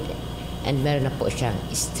wind, and meron na po siyang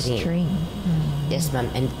string. Yes, ma'am.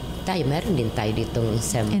 And meron din tayo ditong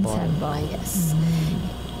ensemble. Yes.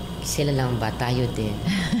 Sila lang ba? Tayo din.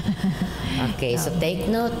 Okay, so take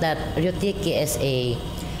note that ryotike is a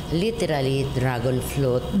literally dragon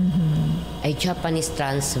flute, a Japanese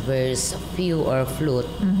transverse fyu or flute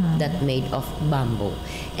that made of bamboo.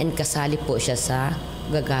 And kasali po siya sa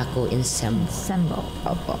gagaku ensemble.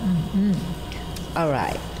 Opo.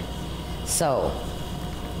 Alright. So,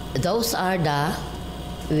 those are the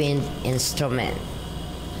wind instrument.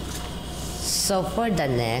 So, for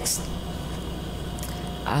the next,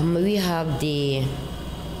 we have the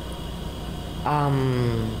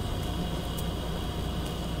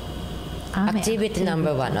activity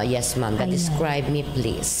number 1. Oh, yes, ma'am. Describe me,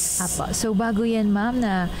 please. Apo. So, bago yan, ma'am,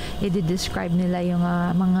 na i-describe nila yung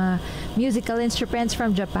mga musical instruments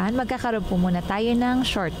from Japan, magkakaroon po muna tayo ng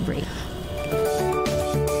short break.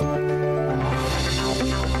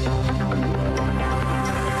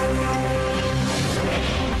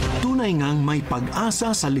 Tunay ngang may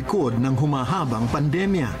pag-asa sa likod ng humahabang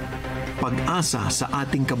pandemya. Pag-asa sa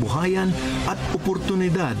ating kabuhayan at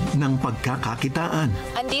oportunidad ng pagkakakitaan.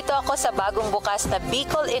 Andito ako sa bagong bukas na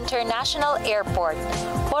Bicol International Airport.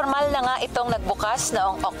 Formal na nga itong nagbukas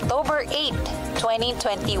noong October 8,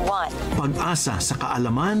 2021. Pag-asa sa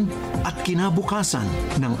kaalaman at kinabukasan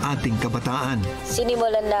ng ating kabataan.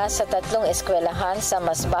 Sinimulan na sa 3 eskwelahan sa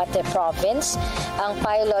Masbate Province ang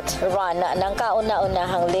pilot run ng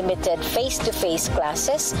kauna-unahang limited face-to-face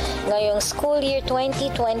classes ngayong school year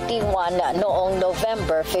 2021 noong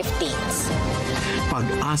November 15th.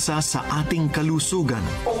 Pag-asa sa ating kalusugan.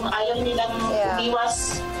 Kung ayaw nilang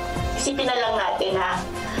umiwas, isipin na lang natin ha.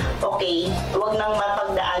 Okay, huwag nang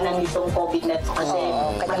mapagdaanan itong COVID na ito kasi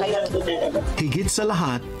mahirap ito talaga. Higit sa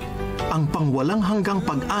lahat, ang pangwalang hanggang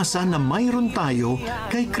pag-asa na mayroon tayo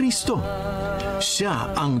kay Kristo.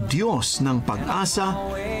 Siya ang Diyos ng pag-asa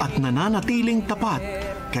at nananatiling tapat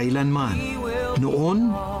kailanman,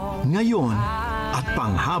 noon, ngayon, at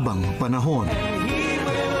panghabang panahon.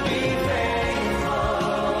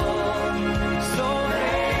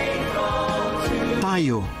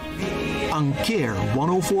 Tayo, ang Care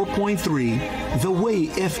 104.3, The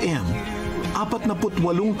Way FM,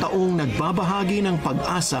 48 taong nagbabahagi ng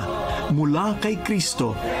pag-asa mula kay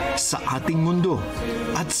Kristo sa ating mundo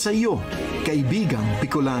at sa iyo, kaibigang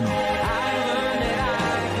Bicolano.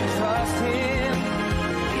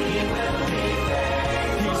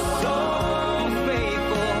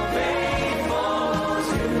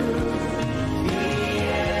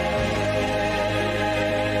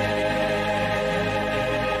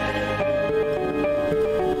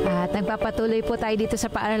 Nagpapatuloy po tayo dito sa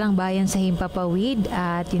Paaralang Bayan sa Himpapawid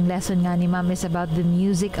at yung lesson nga ni Ma'am is about the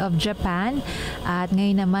music of Japan at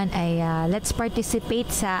ngayon naman ay let's participate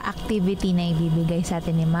sa activity na ibibigay sa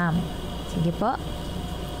atin ni Ma'am. Sige po.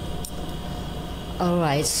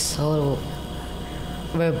 Alright, so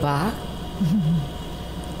we're back.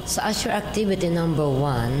 So as your activity number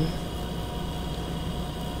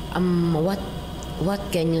 1, what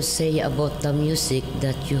can you say about the music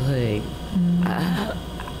that you heard?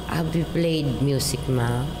 Have you played music,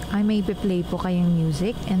 Ma? I may play po kayong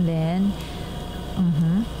music and then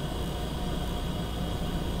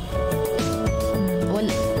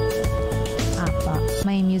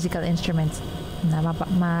may musical instruments na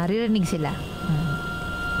maririnig sila.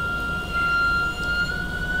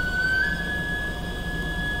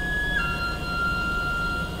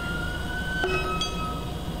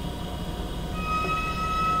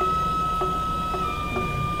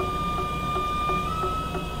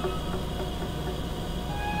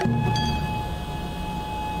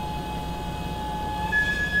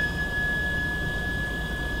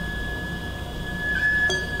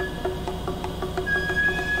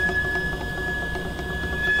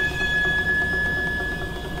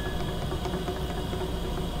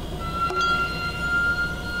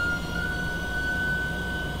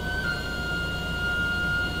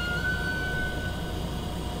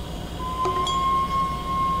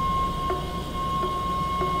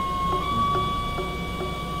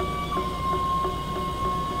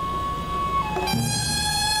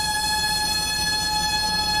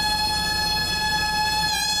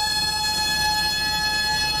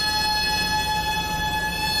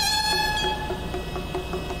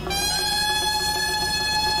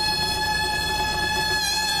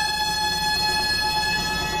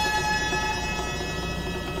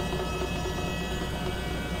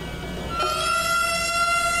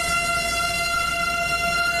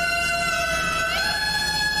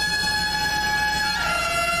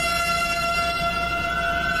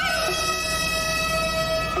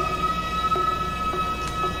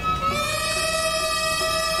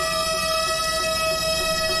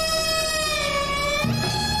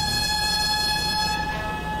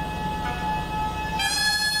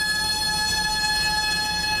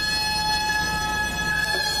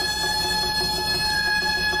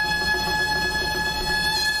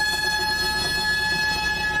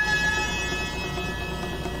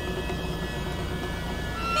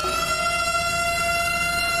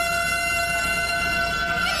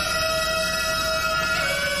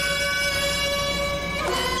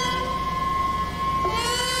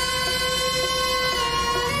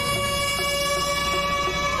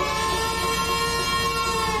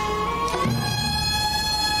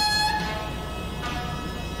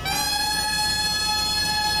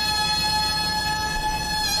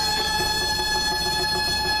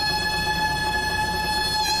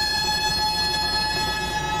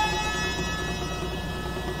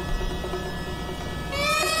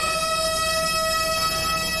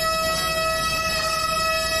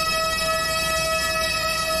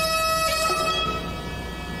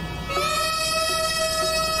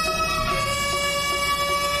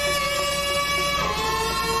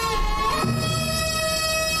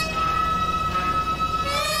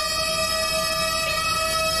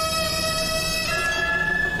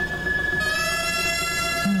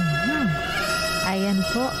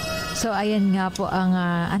 po. So, ayan nga po ang,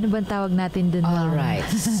 ano bang tawag natin dun, Ma'am? Alright.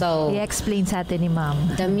 So, i-explain sa atin ni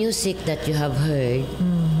Ma'am. The music that you have heard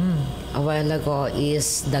a while ago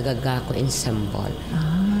is the Gagako Ensemble.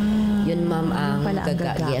 Yun, Ma'am, ang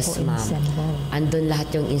Gagako Yes, Ma'am. Ensemble. Andun lahat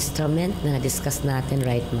yung instrument na na-discuss natin,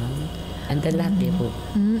 right, Ma'am? Andun lahat po.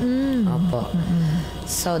 Opo.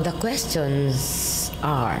 So, the questions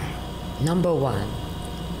are, number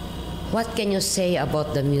 1, what can you say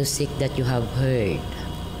about the music that you have heard?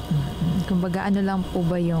 Kumbaga, ano lang po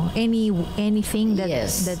ba yung anything that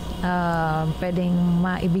pwedeng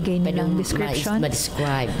maibigay nilang description?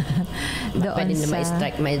 Ma-describe. Doon Pwede na sa...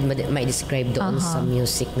 ma-describe doon sa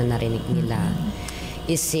music na narinig nila.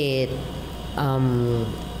 Is it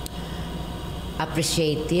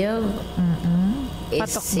appreciative?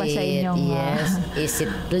 Patok ba sa inyong... Yes. Is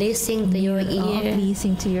it pleasing to your ear?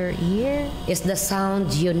 Pleasing to your ear? Is the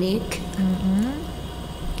sound unique?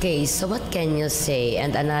 Okay, so what can you say?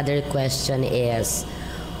 And another question is,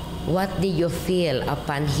 what did you feel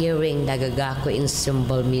upon hearing the Gagako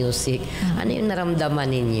Ensemble music? Ano yung naramdaman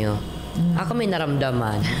ninyo? Ako may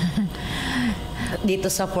naramdaman. Dito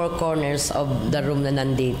sa four corners of the room na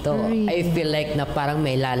nandito, I feel like na parang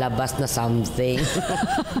may lalabas na something.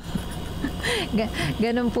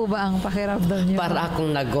 Ganun po ba ang pakiramdam niyo? Para akong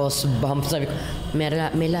nag-goosebump. Sabi ko,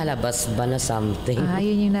 may lalabas ba na something?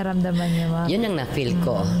 Yun yung naramdaman niyo, Ma'am. Yun ang na-feel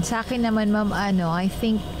ko. Sa akin naman, Ma'am, I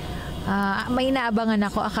think may inaabangan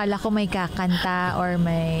ako. Akala ko may kakanta or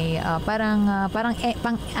may parang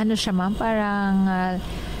ano siya, Ma'am, parang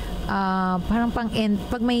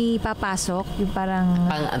pag may papasok, yung parang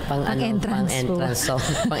entrance song.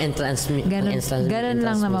 Ganun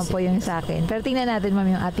lang naman po yung sa akin. Pero tingnan natin,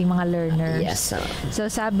 Ma'am, yung ating mga learners. Yes. So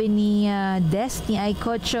sabi ni Destiny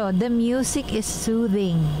Aycocho, the music is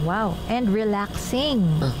soothing, wow, and relaxing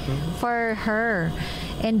for her.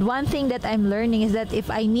 And one thing that I'm learning is that if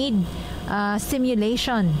I need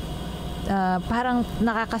stimulation, parang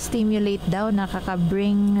nakaka-stimulate daw,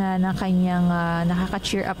 nakaka-bring na kanyang,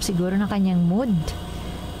 nakaka-cheer up siguro na kanyang mood.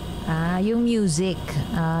 Yung music,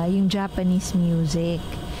 yung Japanese music.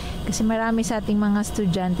 Kasi marami sa ating mga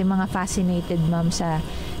estudyante, mga fascinated, Ma'am, sa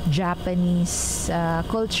Japanese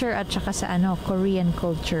culture at saka sa Korean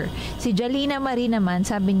culture. Si Jalina Marie naman,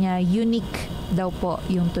 sabi niya, unique daw po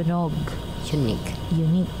yung tunog. Unique.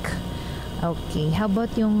 Okay. How about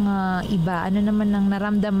yung iba? Ano naman ang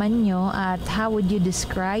naramdaman nyo at how would you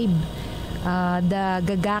describe the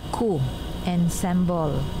Gagako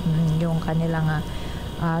Ensemble? Yung kanilang...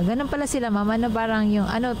 ganun pala sila, Ma'am. Ano parang yung...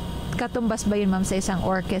 katumbas ba yun, Ma'am, sa isang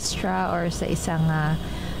orchestra or sa isang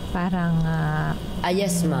parang...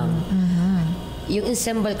 yes, Ma'am. Yung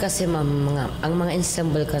ensemble kasi, Ma'am, ang mga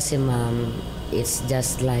ensemble kasi, Ma'am, it's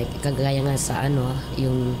just like, kagaya nga sa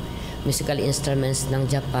yung musical instruments ng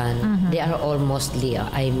Japan, they are all mostly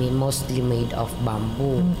made of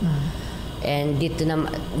bamboo. And dito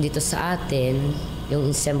sa atin, yung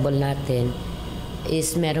ensemble natin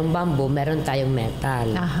is merong bamboo, meron tayong metal.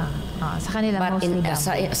 Sa kanila mostly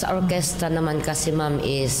bamboo. Sa orchestra naman kasi, Ma'am,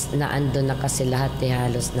 is naandun na kasi lahat,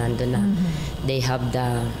 halos nandun na. They have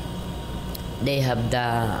the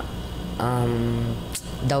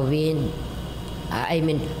wind.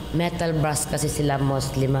 Metal brass kasi sila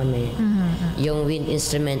mostly, Ma'am. Yung wind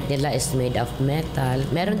instrument nila is made of metal.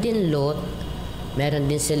 Meron din lute.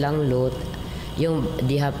 Meron din silang lute. Yung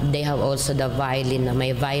they have also the violin na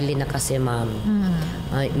may violin na kasi, Ma'am.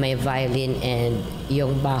 May violin and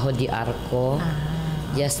yung bajo di arco.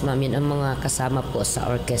 Yes, Ma'am, yun ang mga kasama po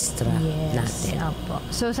sa orchestra natin. Opo.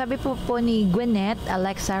 So sabi po ni Gwyneth,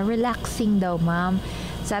 Alexa, relaxing daw, Ma'am.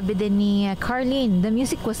 Sabi din ni Carlene, the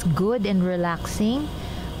music was good and relaxing.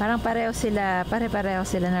 Parang pare-pareho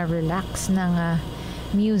sila na relax ng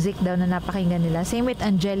music daw na napakinggan nila. Same with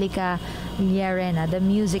Angelica Villarena, the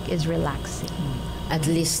music is relaxing. At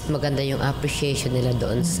least maganda yung appreciation nila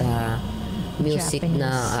doon sa music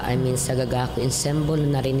Japanese. Sa Gagako Ensemble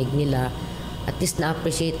na narinig nila. At least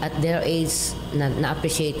na-appreciate at their age,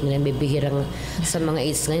 na-appreciate nila, bibihirang sa mga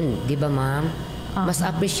age ngayon, di ba, Ma'am? Mas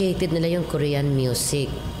appreciated nila yung Korean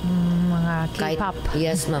music. Mga K-pop.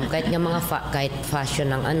 Yes, Ma'am. Kahit nga kahit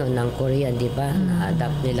fashion ng Korean, di ba?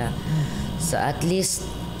 Na-adapt nila. So at least,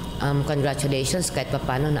 congratulations kahit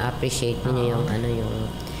paano na-appreciate niyo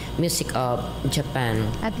yung music of Japan.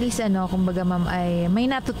 At least kumbaga, Ma'am, ay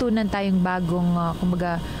may natutunan tayong bagong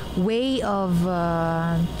kumbaga way of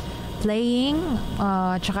playing,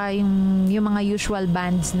 tsaka yung mga usual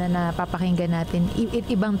bands na napapakinggan natin,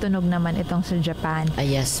 ibang tunog naman itong sa Japan.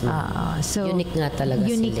 Yes, Ma'am. So, unique nga talaga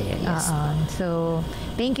sila. Yes. So,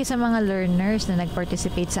 thank you sa mga learners na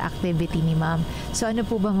nag-participate sa activity ni Ma'am. So, ano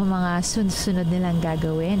po ba mga sunod nilang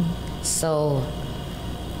gagawin? So,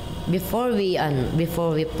 Before we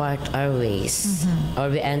part our ways or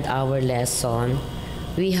we end our lesson,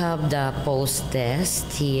 we have the post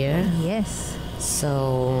test here. Yes.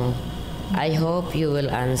 So I hope you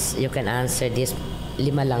can answer this. 5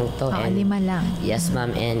 lang to. And 5 lang. Yes,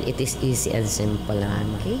 ma'am, and it is easy and simple lang.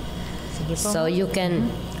 Okay. Sige po. So you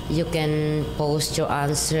can post your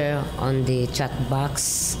answer on the chat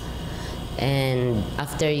box, and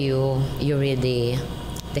after you read the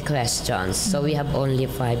questions. So we have only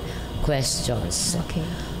 5 questions. Okay.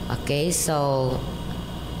 Okay, so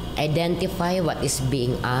identify what is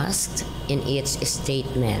being asked in each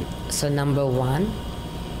statement. So number 1,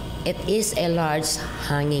 it is a large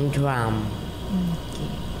hanging drum. Okay.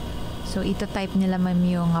 So ito-type nila ma'am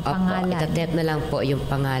yung pangalan. Opo, ito-type na lang po yung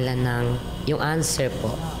pangalan ng yung answer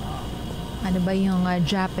po. Ano ba yung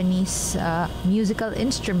Japanese musical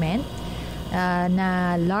instrument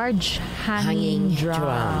na large hanging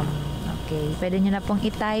drum. Okay. Pwede nyo na pong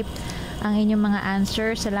i-type ang inyong mga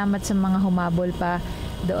answer. Salamat sa mga humabol pa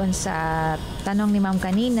doon sa tanong ni ma'am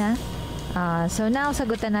kanina. So now,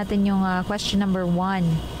 sagutan natin yung question number 1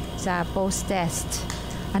 sa post-test.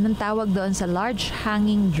 Anong tawag doon sa large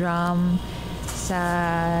hanging drum sa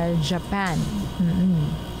Japan?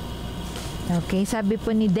 Okay, sabi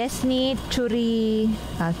po ni Desni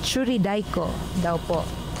Churidaiko daw po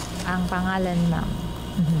ang pangalan, ma'am.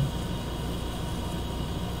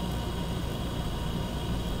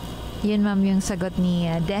 Yun, ma'am, yung sagot ni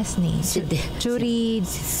Desni. Si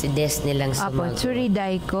Desni lang sumagot.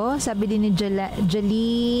 Churidaiko. Sabi din ni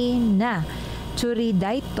Jelina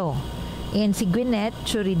Churidaito. And si Gwyneth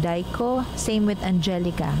Churidaiko, same with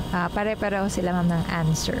Angelica. Pare-pareho sila, ma'am, ng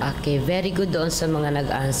answer. Okay, very good doon sa mga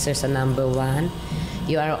nag-answer sa number 1.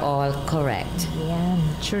 You are all correct. Yan,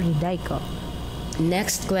 Churidaiko.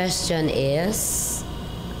 Next question is,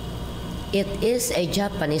 it is a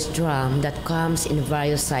Japanese drum that comes in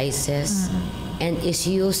various sizes and is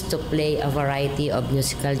used to play a variety of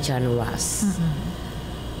musical genres.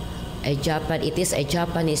 It is a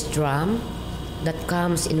Japanese drum that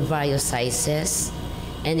comes in various sizes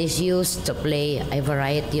and is used to play a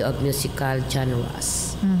variety of musical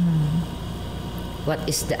genres. What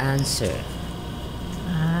is the answer?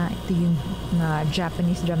 Ito yung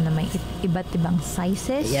Japanese drum na may iba't ibang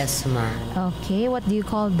sizes. Yes, ma'am. Okay, what do you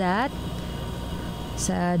call that?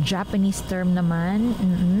 Sa Japanese term naman.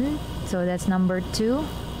 So that's number 2.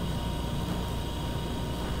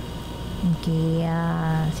 Okay,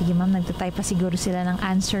 sige ma'am, nagtatype pa siguro sila ng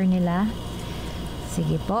answer nila.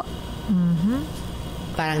 Sige po.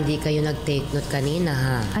 Parang di kayo nag-take note kanina,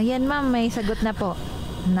 ha? Ayan, ma'am, may sagot na po.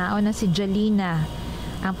 Nauna si Jelina.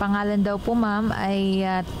 Ang pangalan daw po, ma'am, ay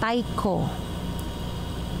Taiko.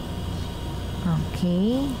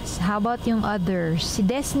 Okay. How about yung others? Si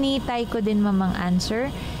Desni, Taiko din, ma'am, ang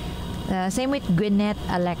answer. Same with Gwyneth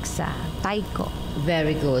Alexa. Taiko.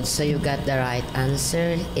 Very good. So you got the right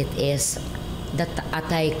answer. It is the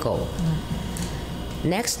Taiko.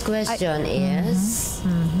 Next question is,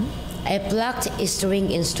 a plucked string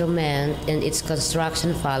instrument and its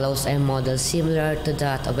construction follows a model similar to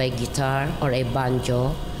that of a guitar or a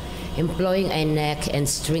banjo, employing a neck and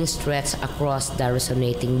string stretched across the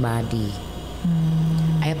resonating body.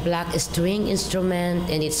 A plucked string instrument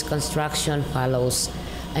and its construction follows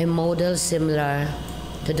a model similar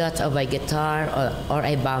to that of a guitar or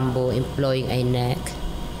a bamboo, employing a neck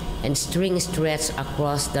and string stretched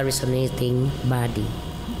across the resonating body.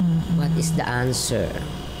 What is the answer?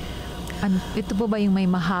 Ito po ba yung may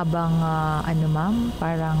mahabang, ma'am?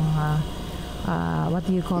 Parang, what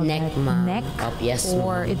do you call neck, that? Ma'am. Neck? Yes,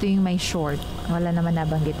 or ma'am. ito yung may short? Wala naman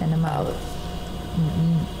nabanggit na naman.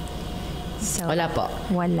 So, Wala po.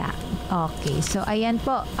 Wala. Okay. So, ayan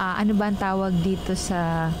po. Ano ba ang tawag dito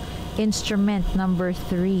sa instrument number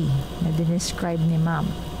 3 na dinescribe ni ma'am?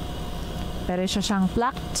 Pero siya siyang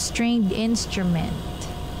plucked stringed instrument.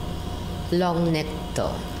 Long neck to.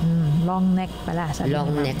 Long neck pala.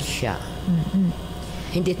 Long neck siya.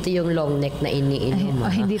 Hindi to yung long neck na iniinom.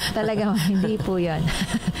 Hindi talaga. Hindi po yun.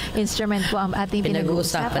 Instrument po ang ating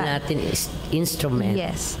pinag-uusapan natin is instrument.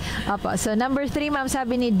 Yes. Opo. So, number 3, ma'am,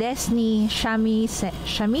 sabi ni Desni Shamisen.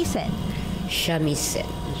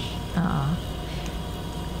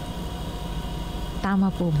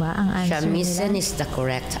 Tama po ba ang answer Shamisen nila? is the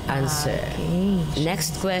correct answer. Okay.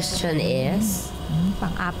 Next question is,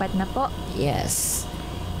 pang-apat na po. yes,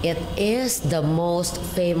 it is the most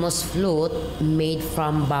famous flute made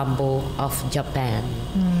from bamboo of Japan.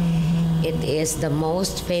 It is the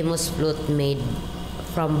most famous flute made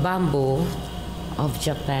from bamboo of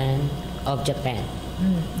Japan.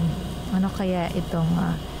 Ano kaya itong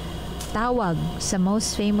tawag sa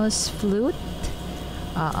most famous flute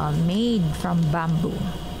made from bamboo?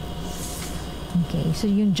 Okay, so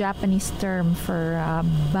yung Japanese term for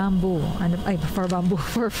bamboo,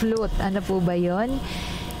 for flute, ano po ba yon?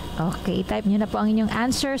 Okay, type nyo na po ang inyong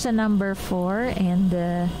answer sa number 4 and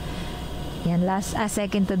yan,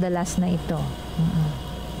 second to the last na ito.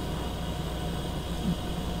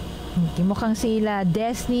 Okay, mukhang sila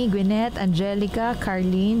Destiny, Gwyneth, Angelica,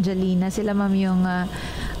 Carlene, Jalina, sila ma'am yung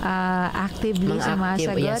actively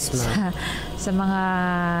sumasagot yes, sa mga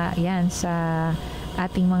yan, sa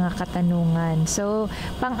ating mga katanungan. So,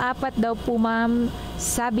 pang-apat daw po ma'am,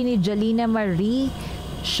 sabi ni Jalina Marie,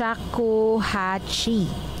 shakuhachi.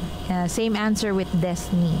 Same answer with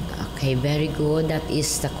Destiny. Okay, very good. That is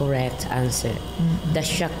the correct answer. The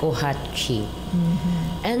shakuhachi.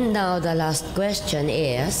 And now the last question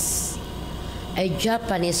is, a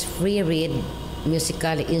Japanese free reed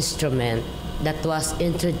musical instrument that was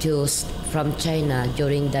introduced from China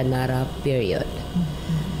during the Nara period.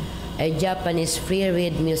 A Japanese free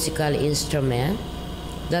reed musical instrument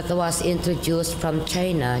that was introduced from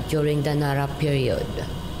China during the Nara period.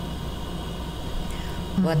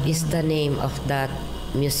 What is the name of that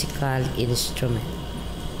musical instrument?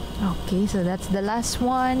 Okay, so that's the last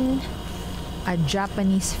one. A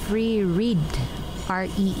Japanese free reed,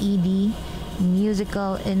 R-E-E-D,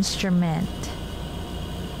 musical instrument.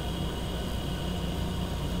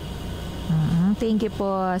 Thank you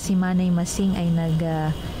po. Si Manay Masing ay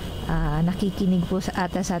nakikinig po sa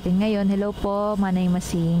atin ngayon. Hello po, Manay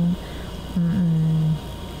Masing.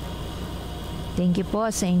 Thank you po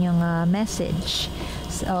sa inyong message.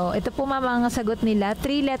 So, ito po ma'am ang sagot nila.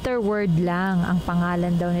 3-letter word lang ang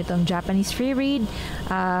pangalan daw nitong Japanese free reed.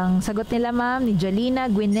 Ang sagot nila ma'am ni Jalina,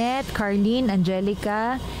 Gwyneth, Carlene,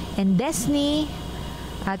 Angelica, and Destiny.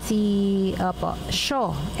 At si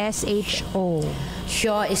Sho, S-H-O.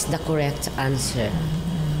 Sho is the correct answer.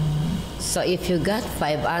 So if you got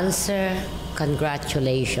 5 answer,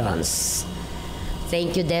 congratulations.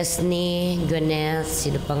 Thank you, Destiny, Gwyneth,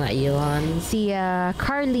 sino pa nga yun? Si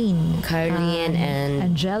Carlene. Carlene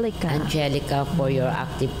and Angelica for your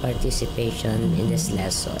active participation in this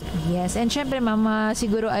lesson. Yes, and syempre ma'am,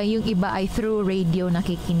 siguro yung iba ay through radio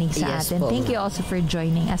nakikinig sa atin. Thank you also for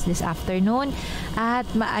joining us this afternoon. At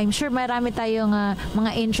I'm sure marami tayong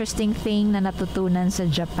mga interesting thing na natutunan sa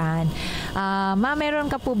Japan. Ma'am, meron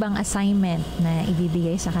ka po bang assignment na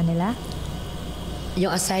ibibigay sa kanila?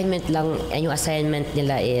 Yung assignment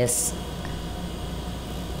nila is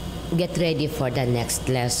get ready for the next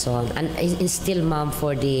lesson. And still ma'am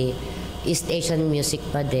for the East Asian music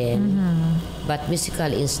pa din, but musical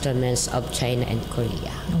instruments of China and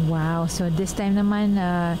Korea. Wow, so this time naman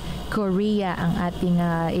Korea ang ating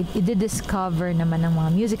i-discover naman ng mga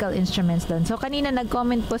musical instruments doon. So kanina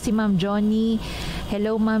nag-comment po si Ma'am Johnny.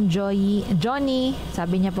 Hello Ma'am Johnny.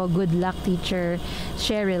 Sabi niya po, good luck teacher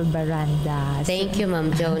Cherryl Baranda. Thank you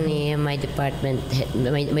Ma'am Johnny, my department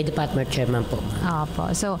chairman po.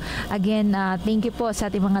 Opo. So again, thank you po sa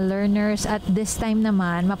ating mga learners, at this time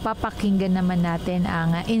naman mapapakinggan naman natin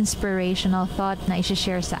ang inspirational thought na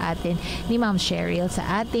i-share sa atin ni Ma'am Cherryl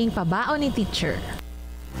sa ating pabaon ni teacher.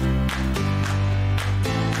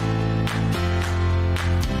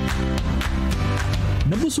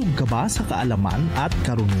 Nabusog ka ba sa kaalaman at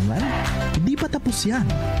karunungan? Hindi pa tapos yan.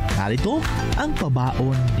 Narito ang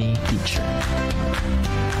pabaon ni teacher.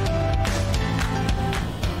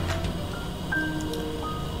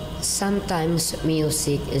 Sometimes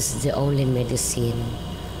music is the only medicine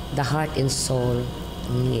the heart and soul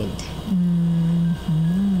need.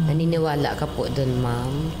 Naniniwala ka po doon,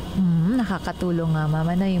 ma'am? Nakakatulong nga,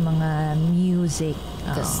 ma'am. Ano yung mga music?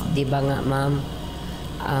 Kasi, di ba nga, ma'am,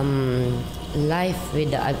 life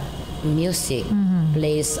with music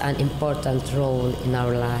plays an important role in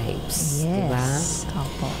our lives. Yes. Diba?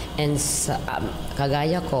 Opo. And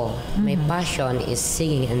kagaya ko, my passion is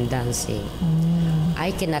singing and dancing.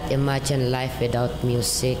 I cannot imagine life without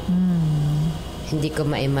music. Hindi ko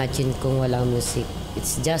ma-imagine kung walang music.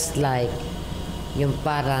 It's just like yung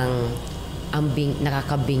parang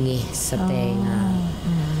nakakabingi sa tenga.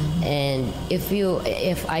 And if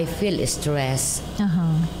I feel stress,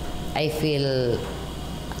 I feel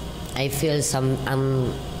some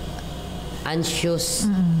anxious.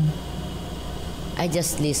 I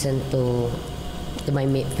just listen to my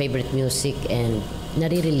favorite music and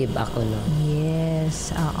nare-relieve ako, no?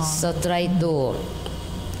 Yes. So try to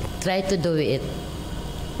do it,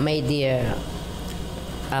 my dear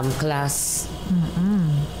class,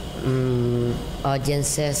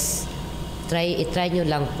 audiences. Try nyo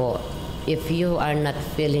lang po. If you are not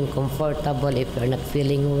feeling comfortable, if you are not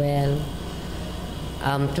feeling well,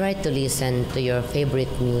 try to listen to your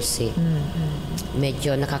favorite music.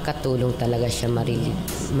 Medyo nakakatulong talaga siya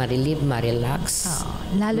ma-relieve, ma-relax.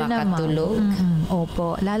 Lalo makatulog. Na,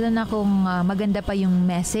 opo. Lalo na kung maganda pa yung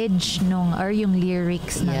message or yung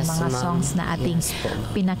lyrics ng mga songs na ating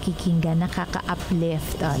pinakikinggan,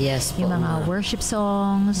 nakaka-uplift. Yes po, yung mga worship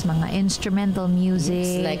songs, mga instrumental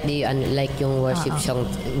music. It's like yung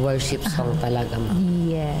worship song talaga, ma'am.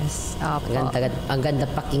 Yes. Opo. Ang ganda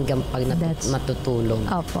pakinggan pag matutulog.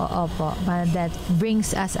 Opo. That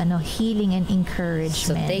brings us healing and encouragement.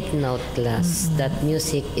 So take note, class, that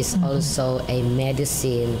music is also a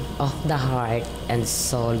medicine of the heart and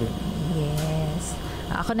soul. Yes.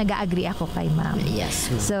 Ako nag-agree ako kay ma'am.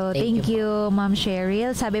 Yes, ma'am. So, thank you, Ma'am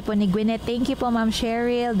Cherryl. Sabi po ni Gwyneth, thank you po, Ma'am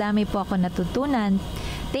Cherryl. Dami po ako natutunan.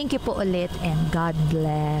 Thank you po ulit and God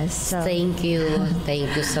bless. So, thank you.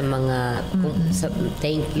 Thank you sa mga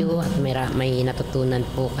thank you at may natutunan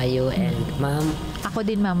po kayo and ma'am. Ako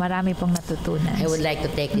din, ma'am, marami pong natutunan. I would like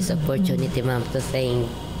to take this opportunity, ma'am, to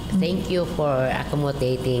thank you for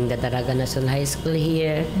accommodating the Daraga National High School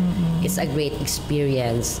here. It's a great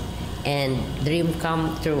experience and dream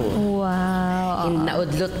come true. Wow.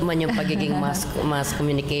 Naudlot man yung pagiging mass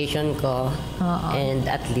communication ko and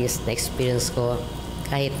at least na-experience ko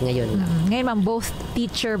kahit ngayon lang. Ngayon, ma'am, both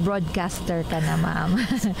teacher, broadcaster ka na, ma'am.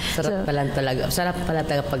 Sarap pala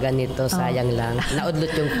talaga pag ganito. Sayang lang.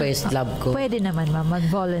 Naudlot yung first love ko. Pwede naman, ma'am,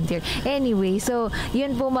 mag-volunteer. Anyway, so,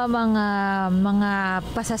 yun po, ma'am, mga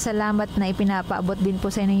pasasalamat na ipinapaabot din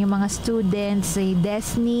po sa inyo yung mga students. Si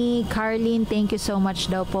Desni, Carlin, thank you so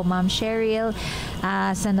much daw po, Ma'am Cherryl,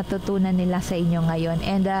 sa natutunan nila sa inyo ngayon.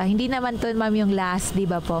 And hindi naman to, ma'am, yung last, di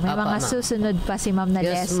ba po? May mga susunod pa si ma'am na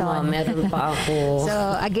lesson. Yes, ma'am. Meron pa ako.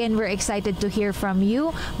 So, again, we're excited to hear from you,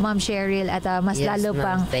 Ma'am Cherryl, at mas lalo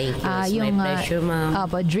pang thank you. It's my pleasure, ma'am.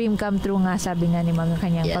 Dream come true nga, sabi nga ni ma'am yung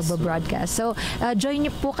kanyang pagbabroadcast. So, join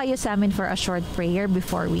niyo po kayo sa amin for a short prayer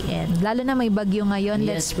before we end. Lalo na may bagyo ngayon,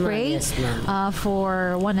 let's pray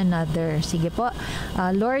for one another. Sige po.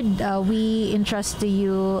 Lord, we entrust to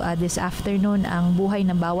you this afternoon ang buhay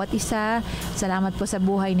ng bawat isa. Salamat po sa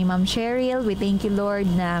buhay ni Ma'am Cherryl. We thank you, Lord,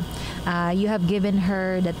 na you have given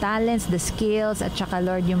her the talents, the skills, at saka,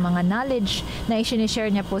 Lord, yung mga knowledge na i-share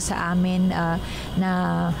niya po sa amin na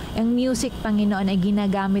ang music, Panginoon, ay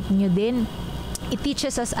ginagamit niyo din. It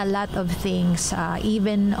teaches us a lot of things.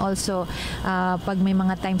 Even also, pag may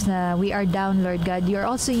mga times na we are down, Lord God, you're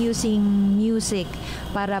also using music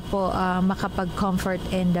para po makapag-comfort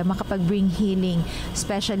and makapag-bring healing.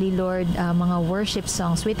 Especially, Lord, mga worship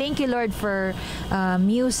songs. We thank you, Lord, for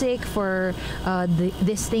music, for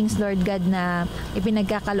these things, Lord God, na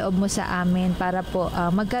ipinagkakaloob mo sa amin para po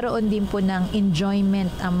magkaroon din po ng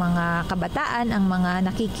enjoyment ang mga kabataan, ang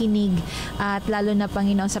mga nakikinig. At lalo na,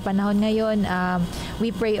 Panginoon, sa panahon ngayon, we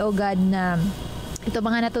pray, oh God, na ito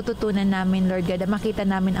mga natututunan namin, Lord God, makita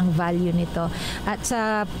namin ang value nito. At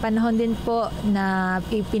sa panahon din po na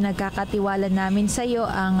ipinagkakatiwala namin sa iyo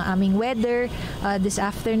ang aming weather this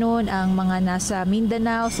afternoon, ang mga nasa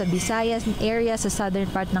Mindanao, sa Visayas area, sa southern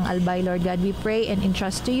part ng Albay, Lord God, we pray and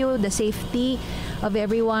entrust to you the safety of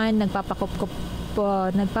everyone. Nagpapakup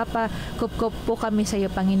po kami sa iyo,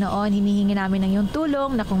 Panginoon. Hinihingi namin ng iyong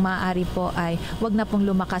tulong na kung maaari po ay wag na pong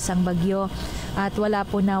lumakas ang bagyo at wala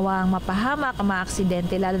po nawang mapahamak,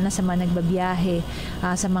 maaksidente, lalo na sa mga nagbabiyahe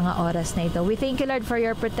sa mga oras na ito. We thank you, Lord, for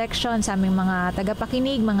your protection sa aming mga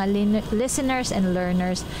tagapakinig, mga listeners and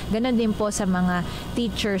learners. Ganon din po sa mga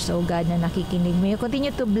teachers, oh God, na nakikinig. May you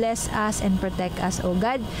continue to bless us and protect us, oh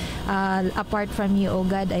God. Apart from you, oh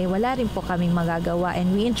God, ay wala rin po kaming magagawa,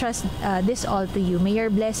 and we entrust this all to you. May your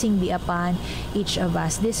blessing be upon each of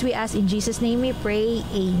us. This we ask in Jesus' name we pray.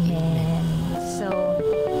 Amen. So,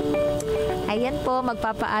 ayan po,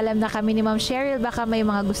 magpapaalam na kami ni Ma'am Cherryl. Baka may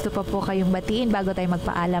mga gusto pa po kayong batiin bago tayo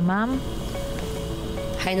magpaalam, Ma'am.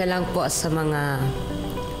 Hi na lang po sa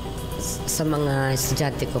mga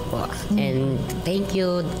estudyante ko po. And thank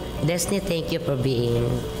you, Destiny, thank you for being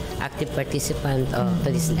active participant of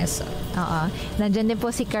this lesson. Oo. Nandyan din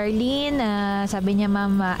po si Carlene. Sabi niya,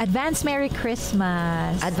 Ma'am, advance Merry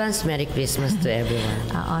Christmas. Advance Merry Christmas to everyone.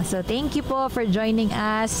 Oo. So, thank you po for joining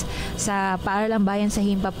us sa Paaralang Bayan sa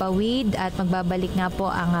Himpapawid. At magbabalik nga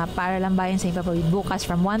po ang Paaralang Bayan sa Himpapawid bukas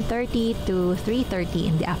from 1:30 to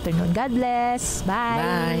 3:30 in the afternoon. God bless.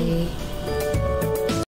 Bye. Bye.